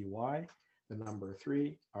 the number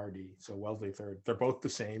 3RD. So Wellesley third. They're both the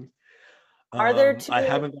same. Are there two?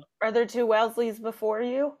 Are there two Wellesleys before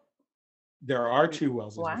you? There are two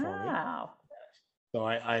Wellesleys before me. Wow. So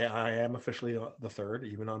I am officially the third,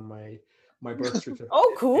 even on my birth certificate.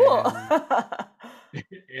 Oh, cool.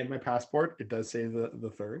 And my passport, it does say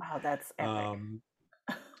the third. Wow, that's epic.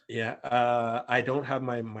 I don't have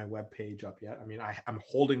my web page up yet. I mean, I'm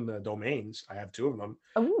holding the domains. I have two of them.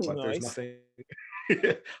 Ooh, but nice. There's nothing.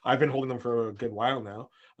 I've been holding them for a good while now.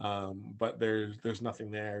 But there's nothing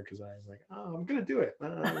there because I was like, oh, I'm gonna do it.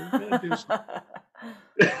 I'm gonna do something.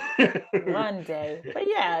 One day. But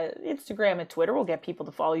yeah, Instagram and Twitter, we'll get people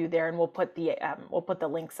to follow you there, and we'll put the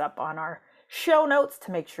links up on our show notes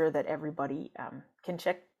to make sure that everybody can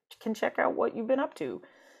check out what you've been up to.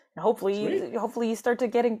 And hopefully you start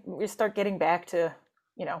getting back to,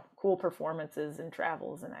 you know, cool performances and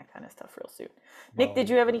travels and that kind of stuff real soon. Nick, did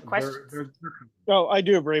you have any questions? No, I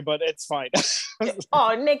do, Brie, but it's fine.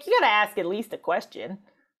 Oh, Nick, you gotta ask at least a question.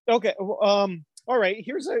 Okay. All right.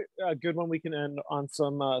 Here's a good one. We can end on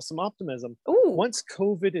some optimism. Ooh. Once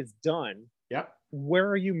COVID is done, where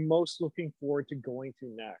are you most looking forward to going to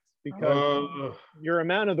next? Because you're a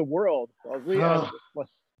man of the world.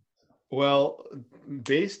 Well,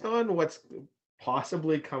 based on what's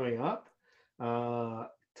possibly coming up,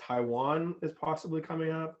 Taiwan is possibly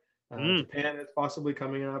coming up. Japan is possibly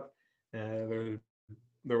coming up. There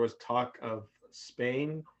was talk of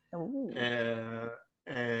Spain. But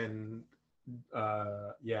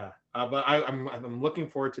I'm looking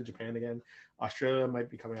forward to Japan again. Australia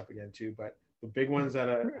might be coming up again too. But the big ones that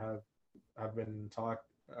have been talked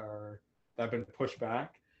that have been pushed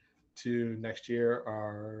back to next year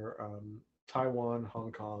are Taiwan,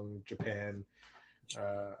 Hong Kong, Japan,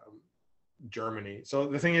 Germany. So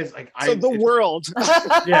the thing is, like, the world.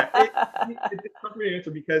 Yeah, it's tough to answer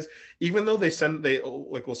because even though will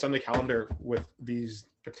send a calendar with these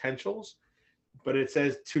potentials, but it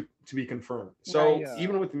says to be confirmed. So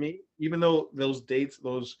even with me, even though those dates,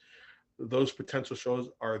 those potential shows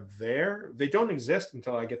are there, they don't exist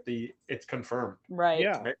until I get it's confirmed. Right.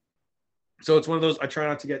 Yeah. Right? So it's one of those, I try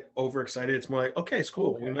not to get overexcited. It's more like, okay, it's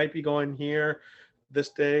cool. Okay. We might be going here this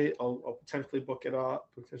day. I'll potentially book it up.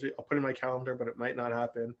 Potentially, I'll put it in my calendar, but it might not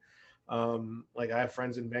happen. Like I have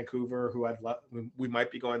friends in Vancouver who we might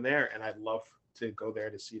be going there, and I'd love to go there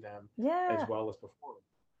to see them as well as perform.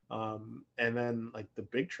 And then like the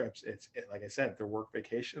big trips, like I said, they're work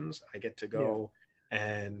vacations. I get to go,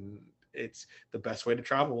 and it's the best way to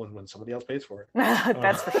travel when somebody else pays for it.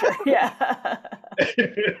 That's for sure. Yeah.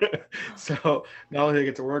 So not only do I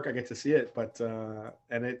get to work, I get to see it, but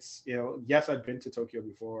and it's, you know, yes, I've been to Tokyo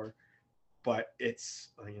before, but it's,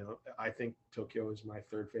 you know, I think Tokyo is my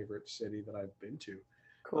third favorite city that I've been to.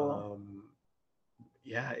 Cool.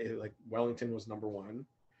 Like Wellington was number one.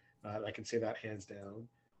 I can say that hands down.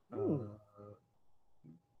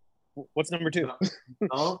 What's number two?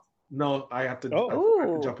 No, I have to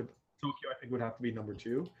jump in. Tokyo, I think, would have to be number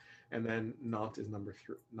two, and then Nantes is number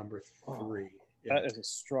three. Yeah. That is a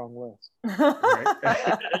strong list.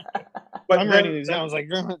 Right? But I'm writing these down. I was like,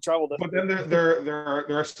 travel. But then there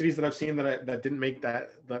are cities that I've seen that didn't make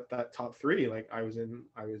that top three. Like I was in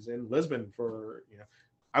Lisbon for, you know,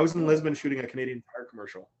 I was in Lisbon shooting a Canadian Tire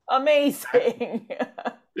commercial. Amazing.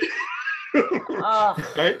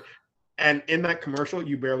 Right? And in that commercial,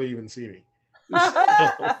 you barely even see me.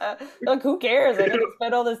 Look, who cares? I got to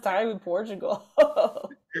spend all this time in Portugal.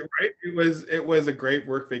 Right? It was a great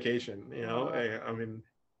work vacation, you know. I mean,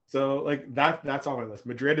 so like that's on my list.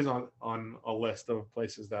 Madrid is on a list of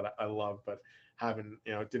places that I love, but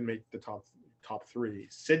it didn't make the top three.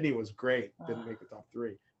 Sydney was great, didn't make the top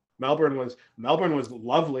three. Melbourne was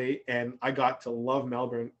lovely, and I got to love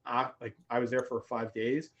Melbourne. Like I was there for 5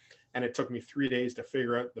 days, and it took me 3 days to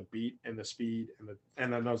figure out the beat and the speed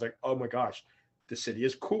and then I was like, oh my gosh, the city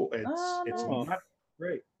is cool. It's not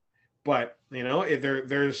great, but you know,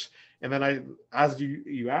 there's, and then as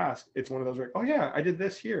you asked, it's one of those like, oh yeah, I did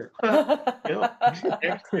this here. You know,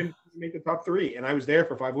 make the top three, and I was there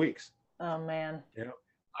for 5 weeks. Oh man. You know,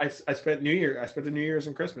 I spent the New Year's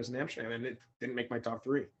and Christmas in Amsterdam, and it didn't make my top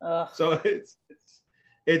three. So it's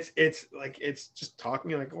like, it's just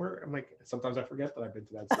talking like, I'm like, sometimes I forget that I've been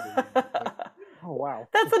to that city. Oh wow,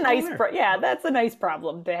 that's a nice that's a nice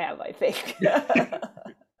problem to have, I think.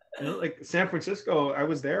 Like San Francisco, I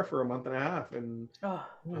was there for a month and a half, and I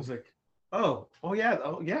was like, oh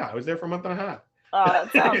yeah, I was there for a month and a half. Oh,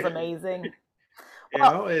 that sounds amazing.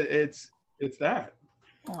 It's that.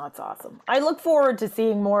 Oh, that's awesome. I look forward to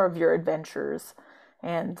seeing more of your adventures,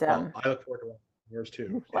 and I look forward to yours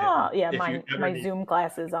too. Well, yeah, my Zoom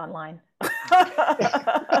classes online.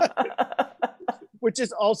 Which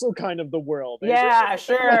is also kind of the world. Yeah,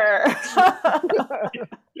 sure.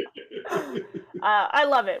 I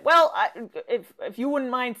love it. Well, if you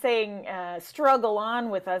wouldn't mind saying struggle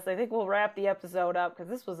on with us, I think we'll wrap the episode up because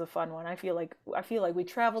this was a fun one. I feel like we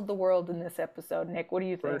traveled the world in this episode. Nick, what do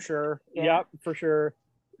you think? For sure. Yeah. Yep, for sure.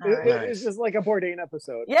 Right. It's just like a Bourdain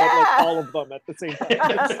episode. Yeah. But like all of them at the same time.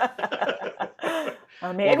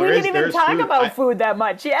 Oh, man, we didn't even talk about food that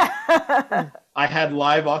much. Yeah. I had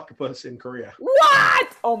live octopus in Korea.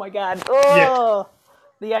 What? Oh my God. Oh, yeah.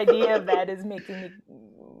 The idea of that is making me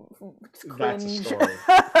cringe.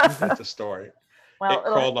 That's a story. Well, it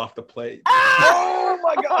crawled off the plate. Oh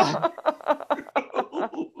my God.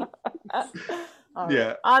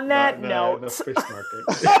 Yeah. On that note. The fish market.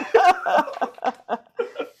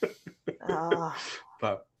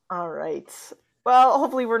 All right. Well,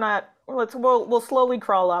 hopefully we're not. We'll slowly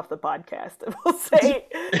crawl off the podcast. We'll say,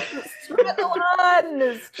 struggle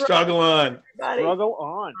on. Struggle on. Everybody. Struggle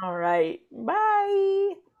on. All right.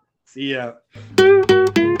 Bye. See ya.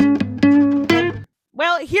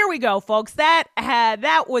 Well, here we go, folks. That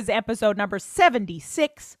was episode number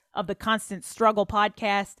 76 of the Constant Struggle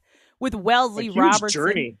podcast with Wellesley Robertson.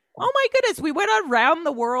 Journey. Oh my goodness, we went around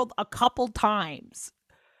the world a couple times.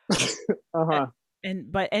 Uh-huh.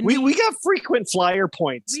 And we got frequent flyer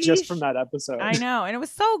points just from that episode. I know, and it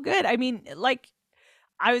was so good. I mean, like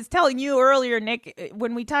I was telling you earlier, Nick,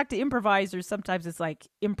 when we talk to improvisers, sometimes it's like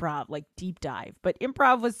improv, like deep dive. But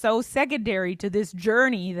improv was so secondary to this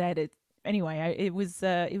journey that it was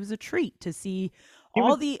a treat to see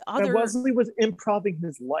the other. Wesley was improving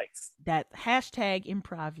his life. That hashtag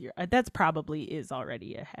improv year. That's probably is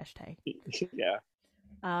already a hashtag. Yeah.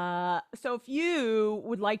 So if you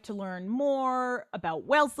would like to learn more about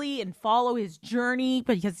Wellesley and follow his journey,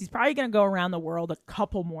 because he's probably going to go around the world a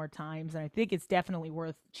couple more times, and I think it's definitely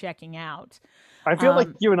worth checking out. I feel like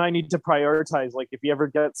you and I need to prioritize, like if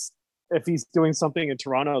he's doing something in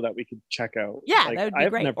Toronto that we could check out. Yeah, like, that would be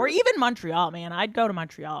great. Or even Montreal, man. I'd go to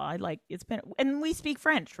Montreal. And we speak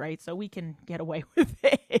French, right? So we can get away with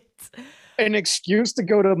it. An excuse to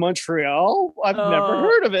go to Montreal? I've never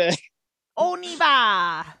heard of it. On y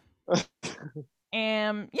va.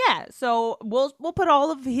 So we'll put all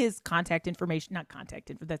of his contact information, not contact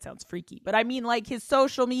info, that sounds freaky, but I mean like his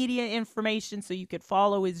social media information so you could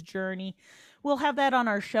follow his journey. We'll have that on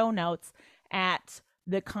our show notes at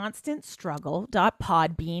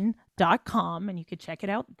theconstantstruggle.podbean.com, and you can check it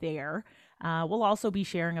out there. We'll also be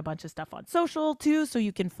sharing a bunch of stuff on social too, so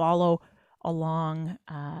you can follow along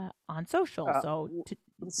on social.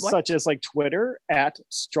 Such as like Twitter at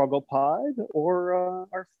StrugglePod or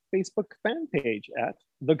our Facebook fan page at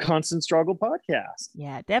The Constant Struggle Podcast.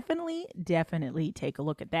 Yeah, definitely take a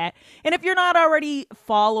look at that. And if you're not already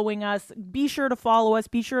following us, be sure to follow us.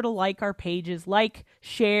 Be sure to like our pages,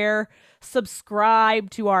 share,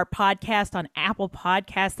 subscribe to our podcast on Apple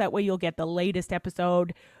Podcasts. That way you'll get the latest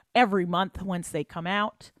episode every month once they come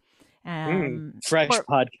out. Fresh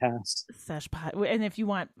podcast. And if you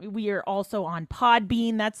want, we are also on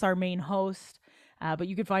Podbean. That's our main host. But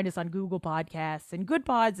you can find us on Google Podcasts and Good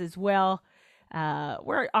Pods as well.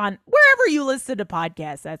 We're on wherever you listen to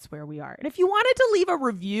podcasts. That's where we are. And if you wanted to leave a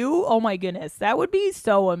review, oh my goodness, that would be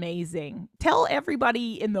so amazing. Tell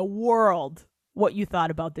everybody in the world what you thought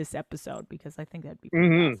about this episode, because I think that'd be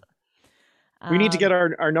pretty awesome. We need to get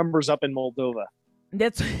our numbers up in Moldova.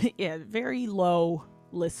 That's very low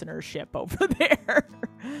listenership over there.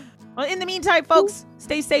 Well, in the meantime, folks,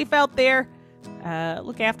 stay safe out there.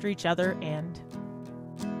 Look after each other and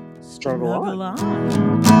struggle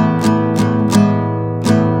on.